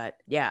it. But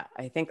yeah,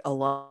 I think a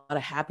lot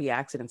of happy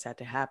accidents had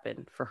to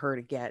happen for her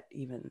to get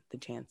even the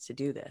chance to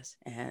do this.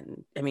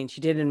 And I mean,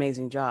 she did an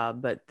amazing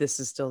job, but this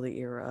is still the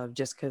era of,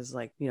 just because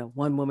like,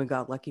 one woman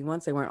got lucky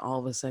once, they weren't all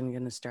of a sudden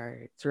going to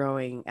start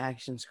throwing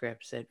action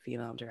scripts at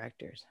female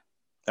directors.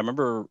 I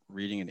remember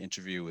reading an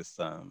interview with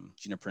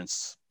Gina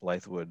Prince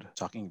Blythewood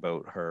talking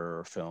about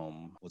her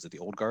film, was it The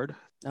Old Guard?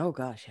 Oh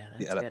gosh, yeah,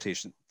 The that's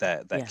adaptation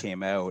good. that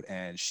came out,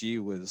 and she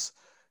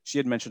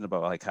had mentioned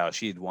about like how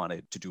she had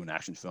wanted to do an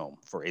action film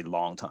for a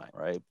long time,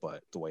 right?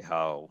 But the way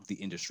how the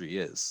industry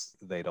is,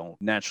 they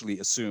don't naturally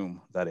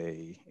assume that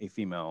a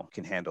female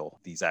can handle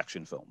these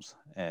action films.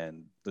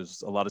 And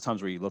there's a lot of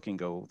times where you look and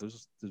go,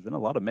 there's been a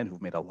lot of men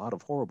who've made a lot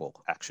of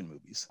horrible action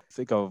movies.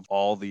 Think of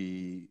all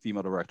the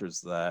female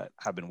directors that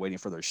have been waiting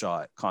for their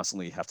shot,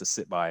 constantly have to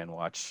sit by and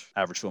watch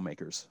average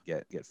filmmakers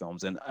get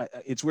films. And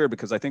it's weird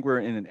because I think we're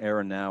in an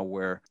era now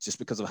where, just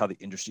because of how the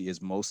industry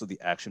is, most of the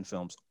action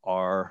films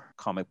are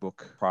comic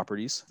book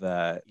properties.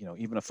 That,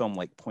 even a film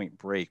like Point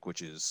Break,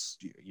 which is,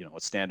 a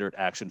standard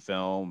action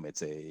film,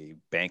 it's a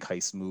bank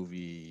heist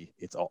movie,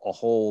 it's a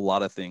whole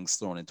lot of things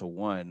thrown into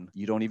one.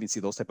 You don't even see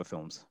those type of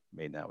films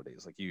made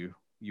nowadays. Like, you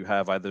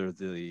have either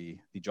the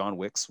John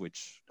Wicks,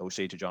 which, no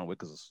shade to John Wick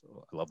because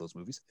I love those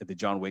movies, the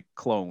John Wick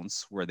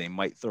clones where they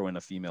might throw in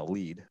a female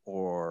lead,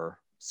 or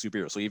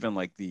superhero. So even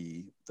like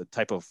the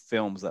type of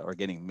films that are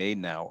getting made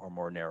now are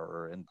more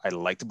narrower. And I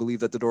like to believe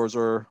that the doors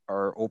are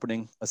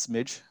opening a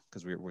smidge,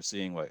 because we're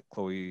seeing what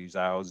Chloe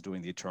Zhao's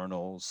doing, the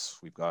Eternals.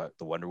 We've got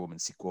the Wonder Woman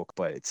sequel,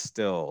 but it's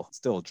still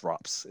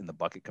drops in the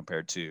bucket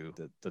compared to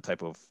the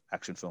type of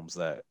action films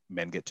that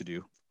men get to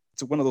do.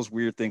 It's one of those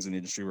weird things in the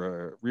industry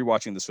where,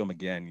 rewatching this film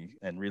again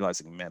and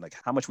realizing, man, like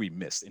how much we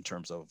missed in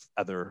terms of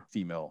other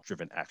female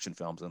driven action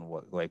films, and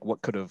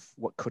what could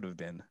have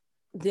been.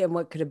 Yeah,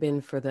 what could have been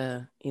for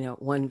the,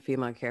 one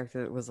female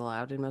character that was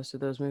allowed in most of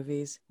those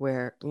movies,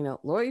 where,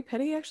 Lori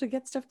Petty actually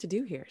gets stuff to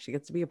do here. She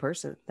gets to be a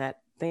person that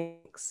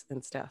thinks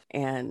and stuff.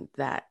 And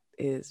that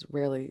is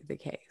rarely the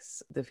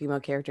case. The female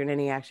character in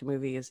any action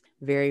movie is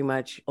very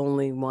much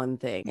only one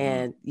thing. Mm-hmm.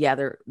 And yeah,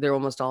 they're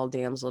almost all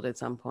damseled at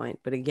some point.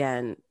 But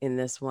again, in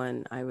this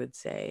one, I would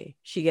say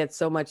she gets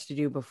so much to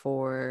do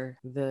before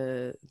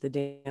the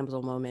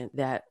damsel moment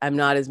that I'm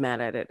not as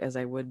mad at it as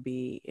I would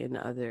be in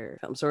other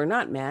films. So we're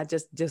not mad,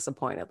 just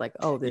disappointed. Like,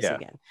 oh, this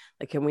again.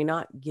 Like, can we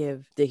not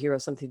give the hero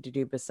something to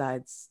do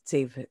besides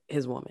save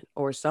his woman,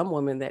 or some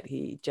woman that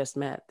he just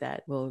met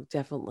that will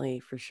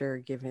definitely for sure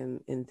give him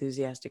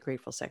enthusiastic,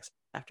 grateful sex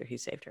after he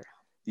saved her?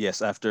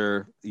 Yes,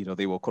 after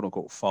they will quote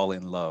unquote fall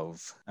in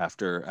love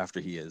after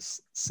he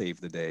has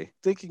saved the day.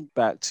 Thinking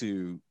back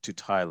to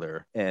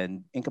Tyler,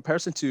 and in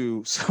comparison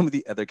to some of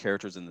the other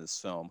characters in this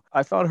film,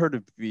 I found her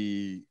to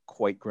be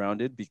quite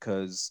grounded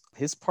because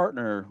his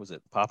partner was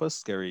it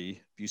Pappas,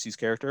 Gary Busey's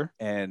character,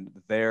 and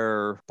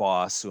their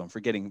boss, who I'm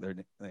forgetting their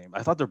name.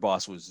 I thought their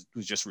boss was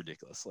just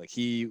ridiculous. Like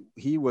he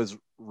was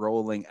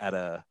rolling at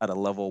a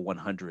level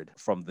 100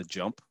 from the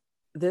jump.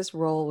 This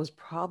role was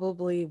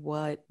probably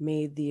what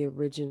made the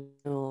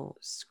original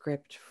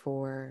script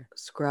for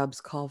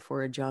Scrubs call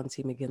for a John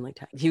C. McGinley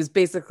type. He was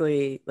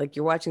basically like,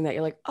 you're watching that,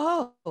 you're like,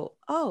 oh,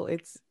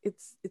 it's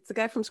the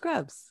guy from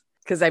Scrubs.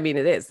 Because I mean,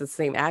 it is the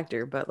same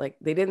actor, but like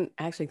they didn't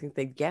actually think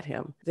they'd get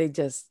him. They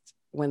just,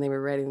 when they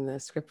were writing the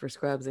script for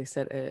Scrubs, they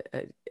said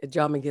a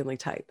John McGinley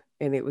type.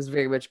 And it was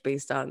very much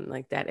based on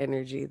like that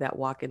energy, that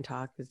walk and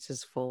talk. It's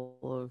just full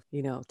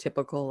of,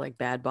 typical like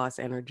bad boss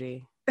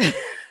energy.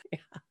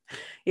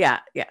 Yeah.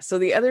 So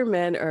the other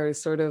men are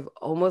sort of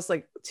almost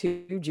like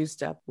too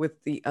juiced up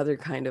with the other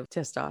kind of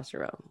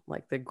testosterone,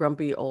 like the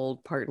grumpy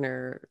old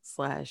partner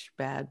 /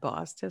 bad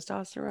boss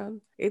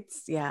testosterone.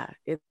 It's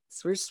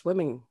we're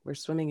swimming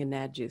in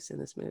Nad juice in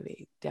this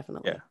movie, Yeah.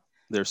 definitely.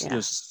 There's Yeah.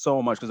 there's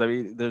so much because I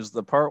mean there's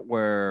the part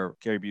where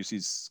Gary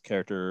Busey's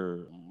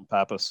character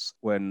Pappas,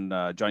 when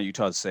Johnny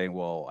Utah is saying,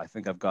 "Well, I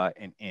think I've got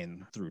an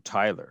in through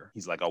Tyler."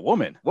 He's like, "A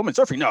woman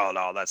surfing?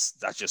 No, that's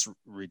just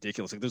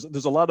ridiculous." Like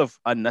there's a lot of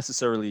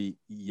unnecessarily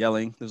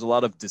yelling. There's a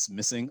lot of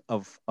dismissing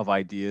of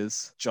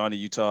ideas. Johnny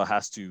Utah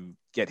has to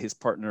get his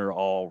partner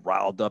all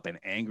riled up and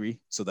angry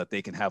so that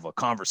they can have a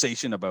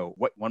conversation about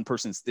what one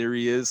person's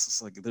theory is.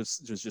 It's like there's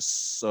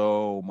just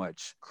so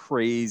much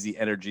crazy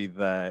energy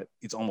that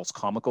it's almost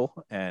comical.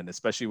 And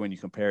especially when you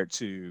compare it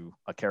to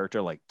a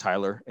character like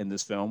Tyler in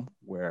this film,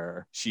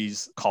 where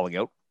she's calling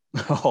out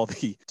all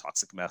the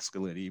toxic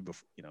masculinity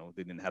before,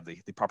 they didn't have the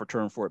proper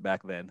term for it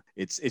back then.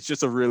 It's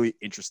just a really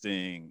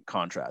interesting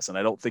contrast, and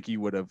I don't think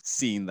you would have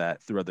seen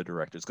that through other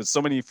directors, because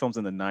so many films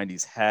in the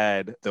 90s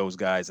had those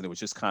guys, and it was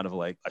just kind of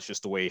like, that's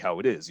just the way how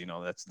it is.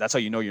 That's how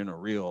you're in a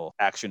real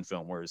action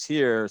film. Whereas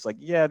here it's like,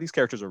 yeah, these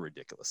characters are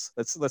ridiculous.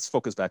 Let's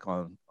focus back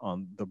on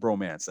the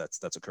bromance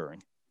that's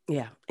occurring.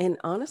 Yeah. And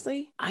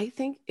honestly, I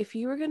think if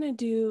you were going to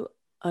do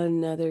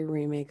another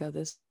remake of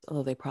this,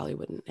 although they probably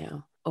wouldn't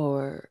now,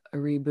 or a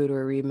reboot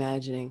or a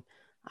reimagining,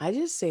 I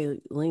just say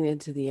lean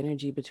into the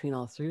energy between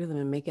all three of them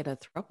and make it a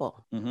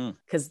throuple. Mm-hmm.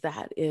 Because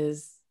that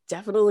is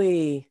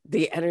definitely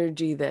the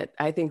energy that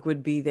I think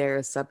would be there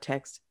as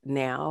subtext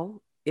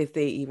now, if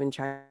they even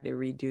try to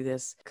redo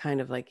this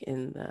kind of like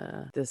in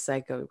the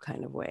Psycho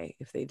kind of way.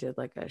 If they did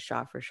like a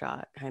shot for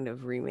shot kind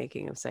of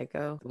remaking of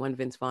Psycho, the one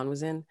Vince Vaughn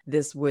was in,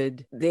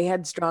 they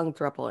had strong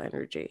throuple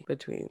energy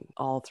between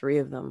all three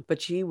of them,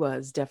 but she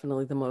was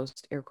definitely the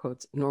most air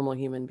quotes normal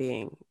human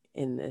being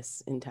in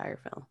this entire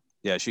film.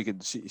 Yeah,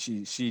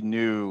 she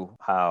knew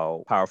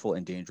how powerful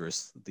and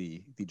dangerous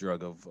the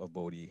drug of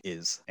Bodhi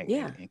is, and,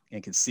 Yeah.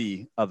 and could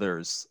see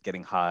others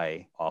getting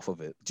high off of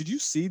it. Did you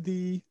see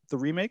the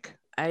remake?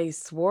 I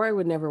swore I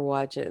would never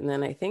watch it, and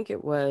then I think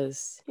it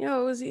was,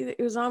 it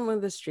was on one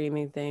of the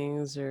streaming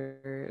things,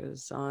 or it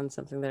was on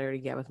something that I already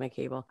get with my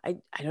cable. I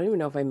don't even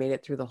know if I made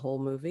it through the whole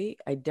movie.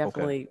 I Okay.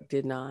 definitely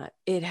did not.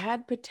 It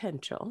had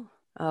potential.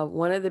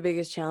 One of the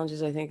biggest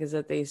challenges, I think, is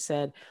that they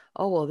said,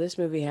 "Oh, well, this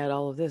movie had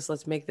all of this.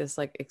 Let's make this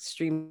like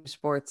extreme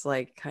sports,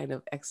 like kind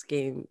of X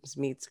Games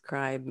meets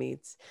crime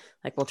meets,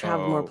 like we'll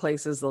travel more Oh,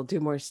 places, they'll do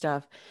more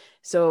stuff."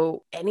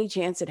 So any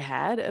chance it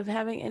had of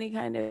having any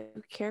kind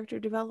of character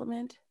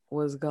development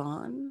was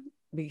gone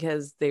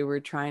because they were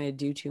trying to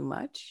do too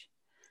much.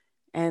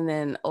 And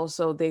then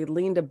also they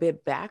leaned a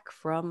bit back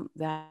from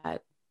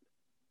that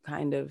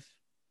kind of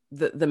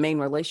the main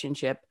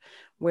relationship,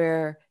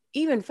 where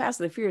even Fast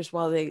and the Furious,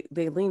 while they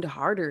leaned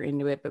harder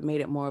into it but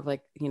made it more of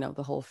like,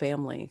 the whole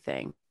family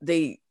thing,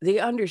 they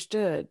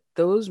understood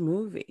those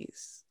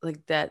movies,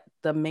 like that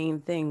the main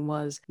thing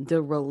was the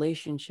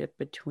relationship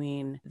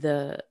between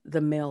the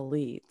male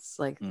leads,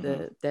 like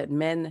mm-hmm. that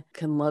men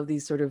can love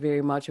these sort of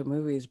very macho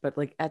movies, but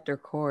like at their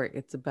core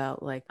it's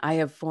about like, I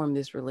have formed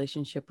this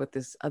relationship with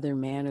this other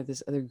man or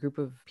this other group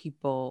of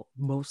people,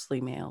 mostly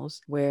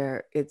males,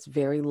 where it's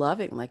very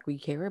loving, like we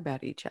care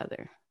about each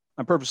other.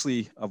 I'm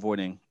purposely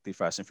avoiding the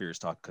Fast and Furious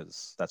talk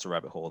because that's a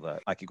rabbit hole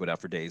that I could go down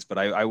for days. But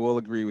I will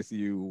agree with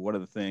you. One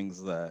of the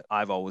things that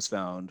I've always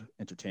found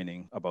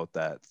entertaining about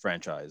that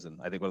franchise, and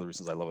I think one of the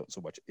reasons I love it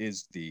so much,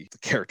 is the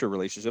character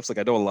relationships. Like,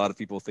 I know a lot of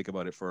people think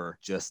about it for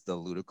just the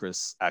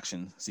ludicrous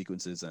action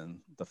sequences and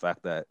the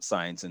fact that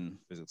science and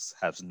physics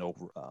has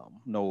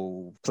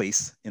no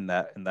place in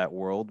that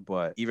world.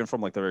 But even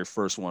from like the very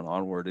first one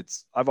onward,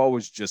 I've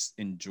always just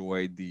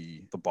enjoyed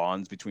the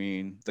bonds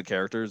between the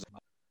characters.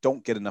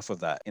 don't get enough of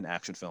that in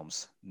action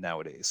films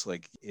nowadays.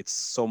 Like, it's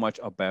so much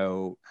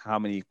about how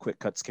many quick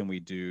cuts can we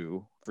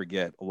do.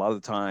 Forget, a lot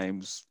of the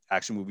times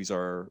action movies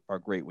are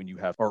great when you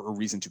have a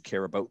reason to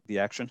care about the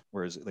action,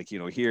 whereas, like,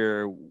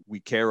 here we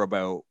care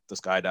about the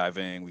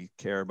skydiving, we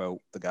care about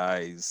the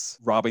guys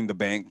robbing the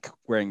bank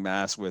wearing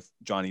masks, with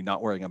Johnny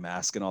not wearing a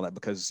mask and all that,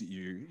 because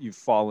you've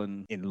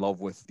fallen in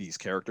love with these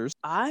characters.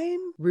 I'm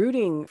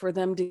rooting for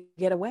them to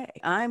get away.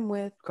 I'm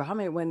with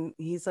Gromit when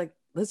he's like,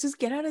 let's just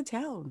get out of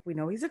town. We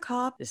know he's a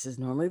cop. This is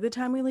normally the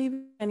time we leave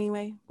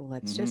anyway.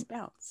 Let's just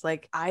bounce.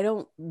 Like, I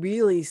don't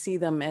really see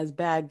them as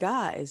bad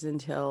guys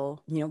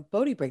until,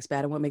 Bodhi breaks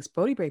bad. And what makes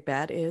Bodhi break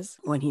bad is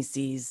when he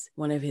sees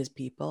one of his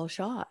people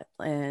shot,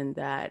 and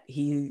that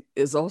he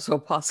is also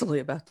possibly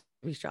about to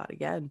be shot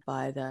again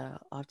by the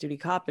off-duty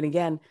cop. And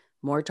again,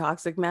 more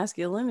toxic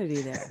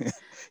masculinity there.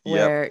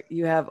 Where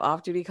you have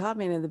off-duty cop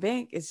man in the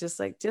bank. It's just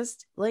like,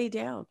 just lay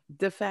down.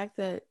 The fact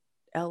that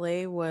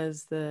LA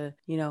was the,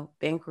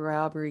 bank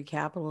robbery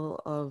capital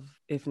of,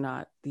 if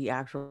not the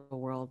actual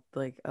world,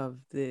 like of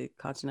the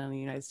continental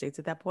United States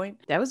at that point,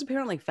 that was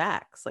apparently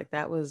facts. Like,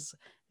 there was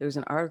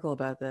an article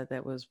about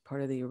that was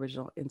part of the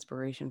original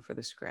inspiration for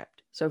the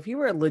script. So if you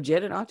were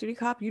legit an off-duty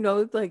cop,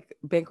 like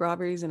bank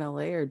robberies in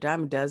LA are a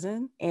dime a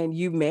dozen. And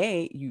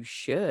you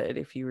should,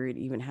 if you were an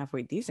even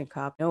halfway decent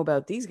cop, know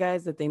about these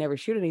guys, that they never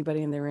shoot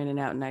anybody and they're in and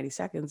out in 90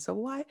 seconds. So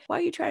why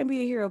are you trying to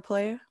be a hero,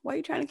 player? Why are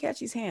you trying to catch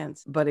these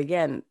hands? But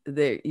again,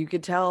 you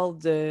could tell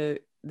they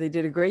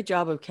did a great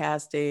job of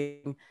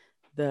casting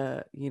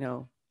the,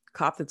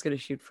 cop that's going to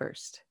shoot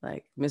first,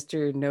 like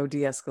Mr. No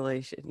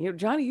De-escalation.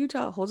 Johnny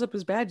Utah holds up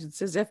his badge and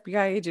says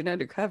FBI agent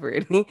undercover,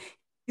 and he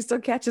still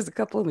catches a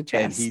couple in the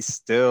chest. And he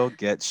still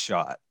gets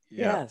shot.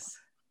 Yep. Yes.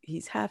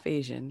 He's half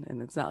Asian,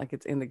 and it's not like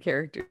it's in the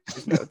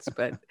character's notes,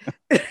 but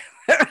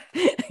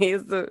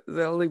he's the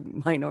only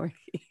minority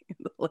in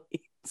the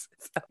leads.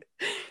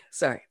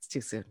 Sorry, it's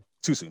too soon.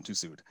 Too soon. Too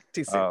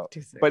soon.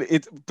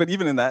 But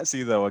even in that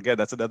scene, though, again,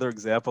 that's another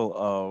example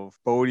of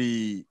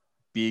Bodhi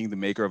being the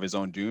maker of his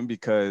own doom,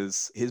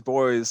 because his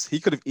boys, they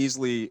could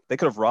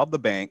have robbed the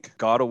bank,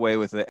 got away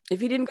with it.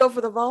 If he didn't go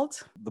for the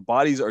vault, the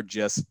bodies are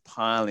just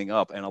piling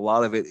up, and a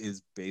lot of it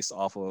is based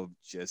off of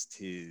just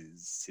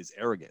his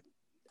arrogance.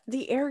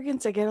 The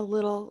arrogance, I get a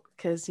little,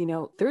 because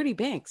 30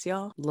 banks,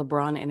 y'all.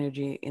 LeBron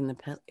energy in the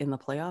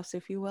playoffs,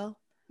 if you will.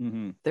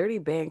 30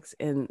 banks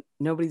and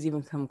nobody's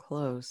even come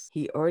close.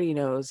 He already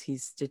knows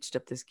he's stitched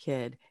up this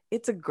kid.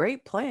 It's a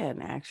great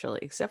plan, actually,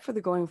 except for the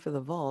going for the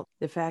vault.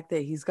 The fact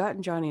that he's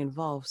gotten Johnny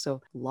involved.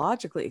 So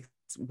logically,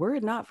 were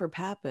it not for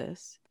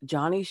Pappas,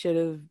 Johnny should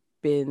have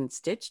been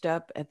stitched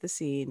up at the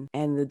scene,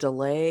 and the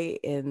delay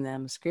in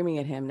them screaming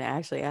at him to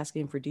actually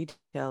asking for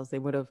details, they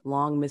would have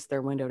long missed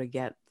their window to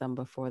get them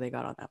before they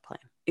got on that plane.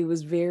 It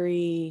was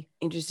very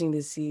interesting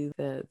to see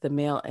the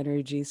male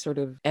energy sort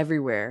of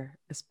everywhere,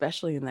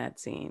 especially in that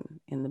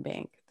scene in the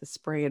bank, the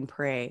spray and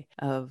pray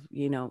of,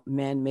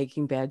 men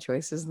making bad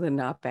choices and then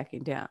not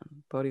backing down.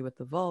 Bodhi with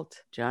the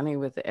vault, Johnny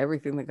with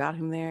everything that got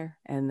him there.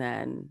 And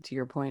then, to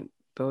your point,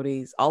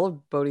 all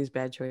of Bodhi's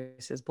bad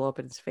choices blow up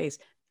in his face.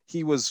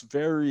 He was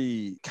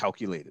very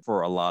calculated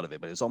for a lot of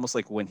it, but it's almost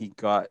like when he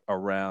got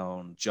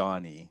around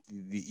Johnny,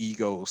 the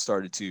ego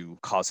started to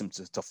cause him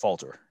to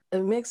falter. A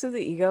mix of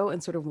the ego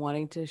and sort of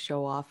wanting to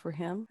show off for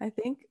him, I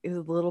think, is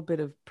a little bit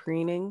of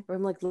preening. Where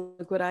I'm like,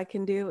 look what I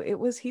can do.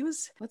 What's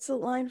the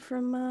line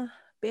from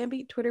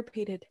Bambi? Twitter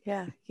pated.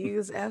 Yeah, he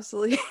was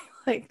absolutely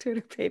like Twitter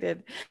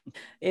pated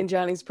in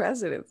Johnny's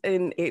presence.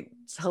 And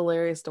it's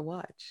hilarious to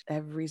watch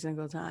every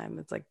single time.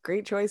 It's like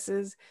great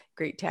choices,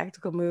 great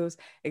tactical moves,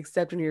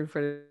 except when you're in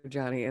front of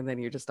Johnny and then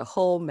you're just a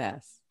whole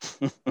mess.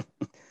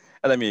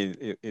 And I mean,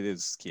 it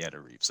is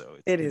Keanu Reeves, so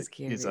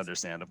it's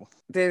understandable.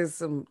 There's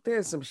some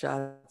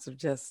shots of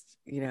just,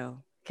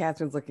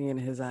 Catherine's looking in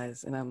his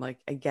eyes, and I'm like,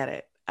 I get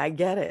it.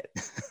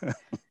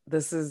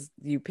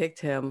 You picked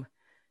him,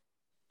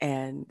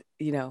 and,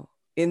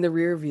 in the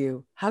rear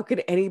view, how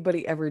could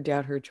anybody ever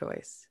doubt her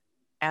choice?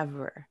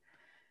 Ever.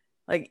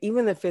 Like,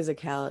 even the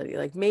physicality,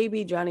 like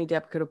maybe Johnny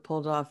Depp could have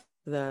pulled off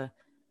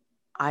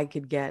I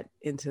could get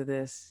into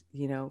this,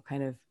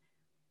 kind of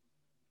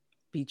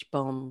beach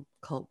bum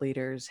cult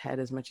leader's head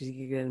as much as you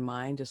could get in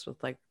mind, just with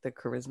like the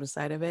charisma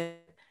side of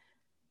it.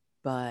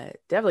 But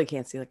definitely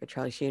can't see like a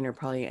Charlie Sheen or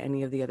probably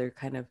any of the other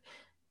kind of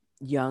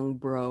young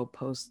bro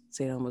post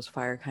St. Elmo's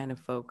Fire kind of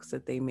folks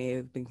that they may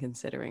have been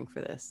considering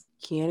for this.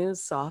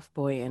 Keanu's soft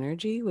boy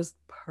energy was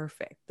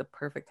perfect, the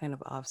perfect kind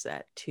of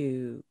offset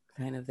to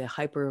kind of the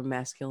hyper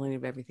masculinity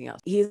of everything else.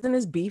 He isn't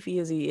as beefy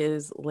as he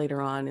is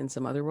later on in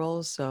some other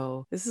roles.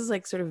 So this is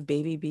like sort of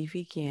baby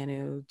beefy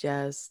Keanu,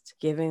 just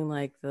giving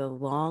like the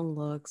long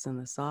looks and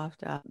the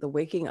soft, the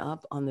waking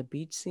up on the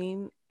beach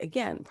scene.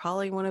 Again,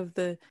 probably one of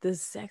the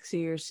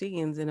sexier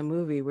scenes in a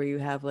movie where you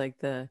have like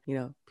the,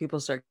 people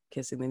start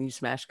kissing, then you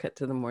smash cut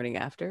to the morning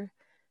after.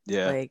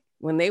 Yeah. Like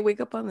when they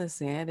wake up on the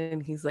sand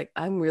and he's like,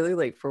 I'm really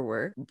late for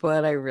work,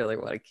 but I really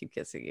want to keep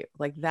kissing you.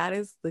 Like, that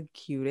is the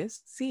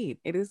cutest scene.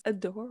 It is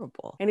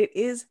adorable. And it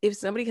is, if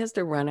somebody has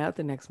to run out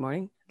the next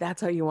morning, that's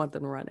how you want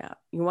them to run out.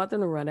 You want them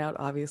to run out,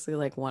 obviously,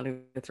 like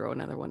wanting to throw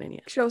another one in you.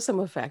 Show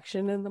some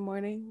affection in the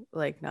morning,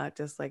 like not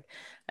just like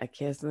a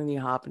kiss and then you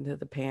hop into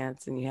the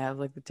pants and you have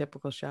like the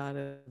typical shot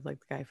of like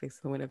the guy facing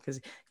the window because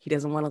he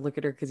doesn't want to look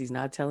at her because he's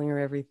not telling her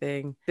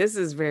everything. This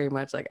is very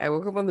much like, I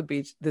woke up on the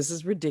beach. This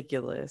is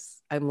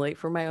ridiculous. I'm late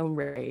for my own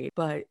raid,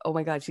 but oh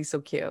my God, she's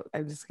so cute.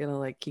 I'm just gonna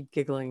like keep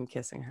giggling and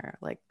kissing her.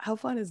 Like, how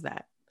fun is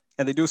that?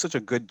 And they do such a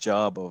good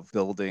job of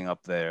building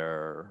up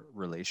their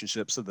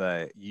relationship so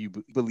that you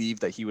believe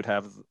that he would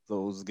have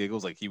those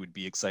giggles, like he would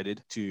be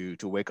excited to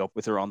wake up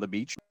with her on the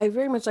beach. I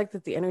very much like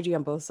that the energy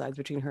on both sides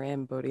between her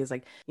and Bodhi is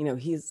like, you know,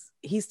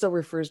 he still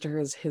refers to her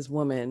as his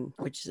woman,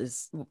 which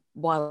is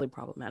wildly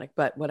problematic,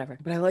 but whatever.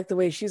 But I like the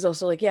way she's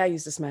also like, yeah, I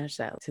used to smash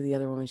that to the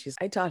other woman.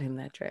 I taught him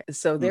that trick.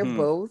 So they're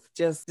both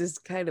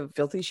just kind of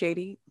filthy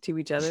shady to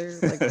each other,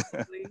 like,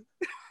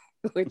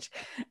 which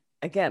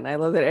again, I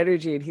love that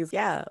energy. And he's,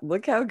 yeah,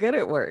 look how good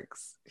it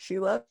works. She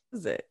loves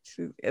it.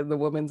 And the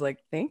woman's like,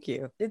 thank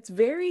you. It's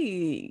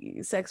very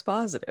sex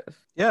positive.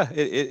 Yeah,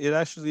 it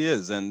actually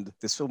is. And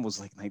this film was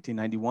like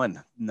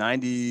 1991.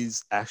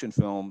 90s action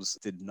films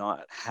did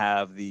not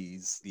have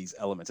these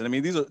elements. And I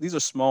mean, these are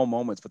small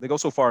moments, but they go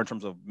so far in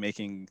terms of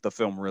making the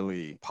film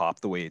really pop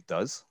the way it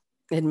does.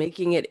 And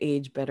making it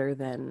age better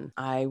than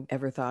I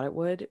ever thought it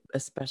would,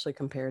 especially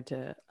compared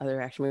to other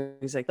action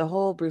movies. Like the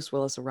whole Bruce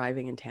Willis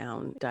arriving in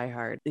town, Die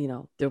Hard, you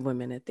know, the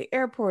women at the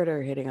airport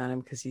are hitting on him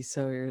because he's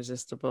so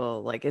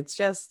irresistible. Like, it's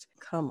just,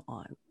 come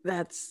on.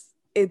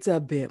 It's a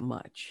bit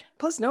much.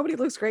 Plus, nobody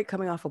looks great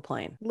coming off a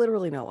plane.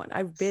 Literally no one.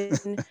 I've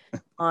been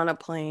on a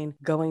plane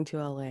going to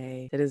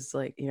LA that is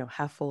like, you know,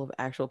 half full of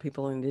actual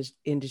people in this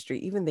industry.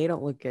 Even they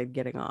don't look good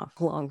getting off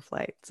a long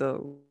flight.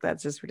 So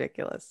that's just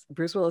ridiculous.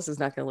 Bruce Willis is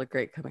not going to look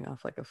great coming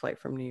off like a flight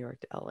from New York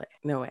to LA.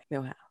 No way.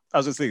 No how. I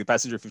was just thinking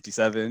Passenger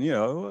 57, you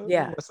know,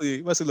 yeah.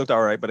 Wesley looked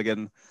all right, but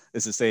again,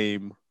 it's the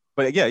same.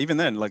 But yeah, even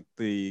then, like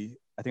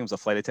I think it was a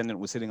flight attendant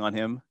was hitting on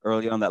him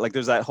early on that. Like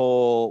there's that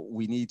whole,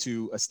 we need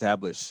to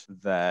establish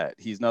that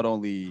he's not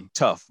only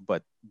tough,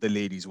 but the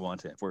ladies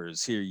want him.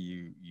 Whereas here,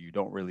 you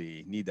don't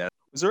really need that.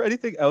 Is there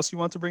anything else you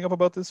want to bring up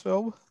about this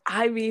film?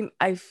 I mean,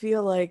 I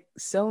feel like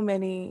so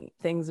many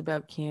things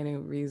about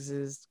Keanu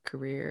Reeves'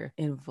 career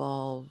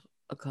involve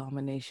a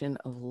combination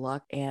of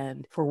luck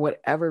and, for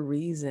whatever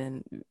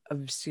reason, a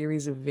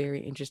series of very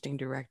interesting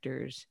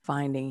directors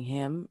finding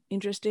him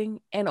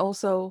interesting, and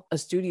also a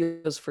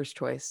studio's first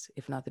choice,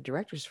 if not the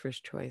director's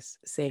first choice,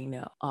 saying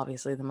no.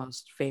 Obviously, the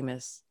most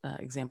famous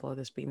example of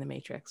this being The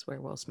Matrix,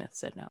 where Will Smith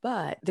said no.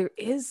 But there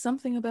is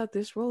something about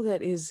this role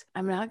that is,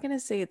 I'm not going to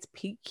say it's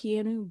peak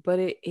Keanu, but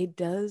it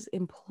does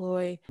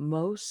employ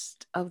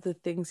most of the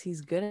things he's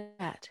good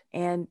at.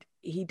 And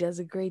he does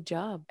a great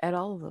job at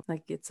all of them.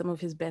 Like, it's some of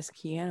his best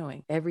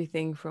Keanuing.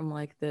 Everything from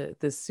like the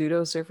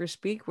pseudo surfer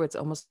speak, where it's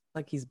almost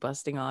like he's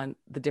busting on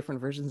the different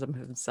versions of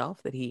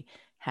himself that he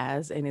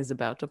has and is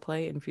about to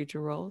play in future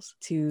roles,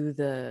 to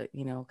the,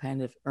 you know,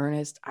 kind of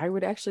earnest, I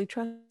would actually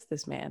trust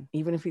this man,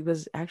 even if he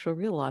was actual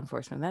real law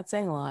enforcement. That's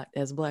saying a lot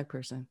as a Black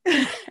person.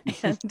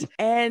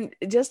 and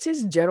just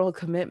his general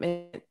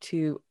commitment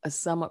to a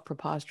somewhat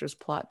preposterous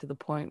plot to the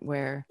point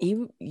where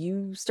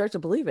you start to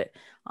believe it.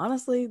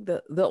 Honestly,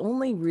 the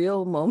only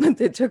real moment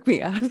that took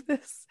me out of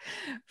this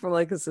from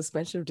like a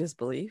suspension of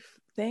disbelief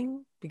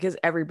thing, because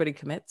everybody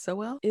commits so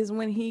well, is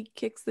when he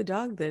kicks the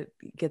dog that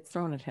gets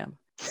thrown at him.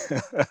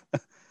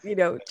 You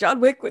know,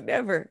 John Wick would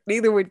never,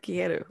 neither would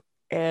Keanu.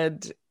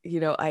 And, you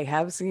know, I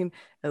have seen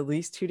at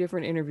least 2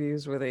 different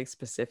interviews where they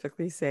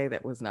specifically say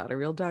that was not a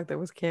real dog that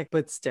was kicked,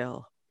 but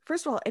still.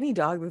 First of all, any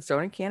dog that's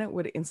thrown at Keanu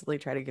would instantly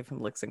try to give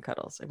him licks and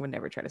cuddles and would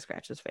never try to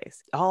scratch his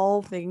face.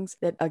 All things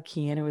that a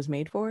Keanu is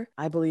made for.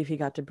 I believe he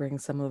got to bring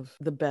some of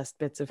the best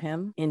bits of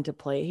him into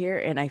play here.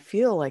 And I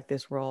feel like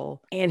this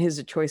role and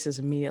his choices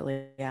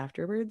immediately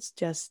afterwards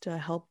just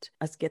helped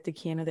us get the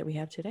Keanu that we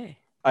have today.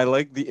 I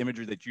like the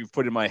imagery that you've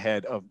put in my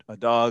head of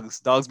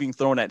dogs being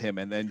thrown at him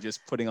and then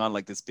just putting on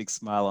like this big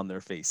smile on their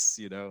face.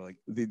 You know, like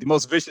the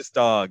most vicious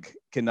dog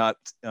cannot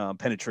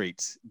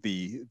penetrate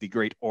the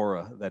great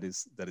aura that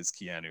is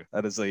Keanu.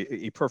 That is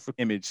a perfect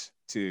image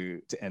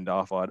to end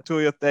off on.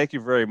 Tulia, thank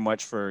you very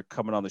much for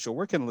coming on the show.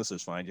 Where can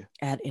listeners find you?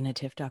 At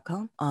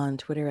inatif.com, on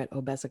Twitter at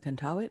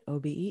Obesacantavit,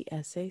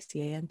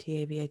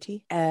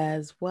 OBESACANTAVIT,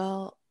 as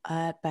well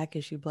at Back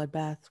Issue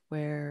Bloodbath,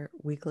 where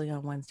weekly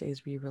on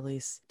Wednesdays we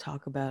release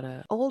talk about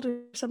a old or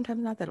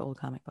sometimes not that old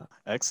comic book.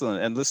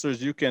 Excellent. And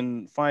listeners, you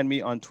can find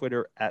me on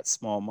Twitter at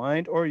Small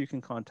Mind, or you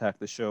can contact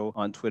the show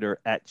on Twitter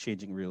at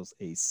Changing Reels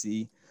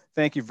AC.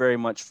 Thank you very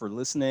much for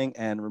listening.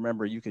 And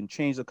remember, you can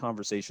change the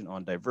conversation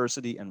on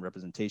diversity and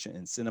representation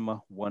in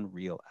cinema one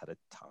reel at a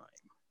time.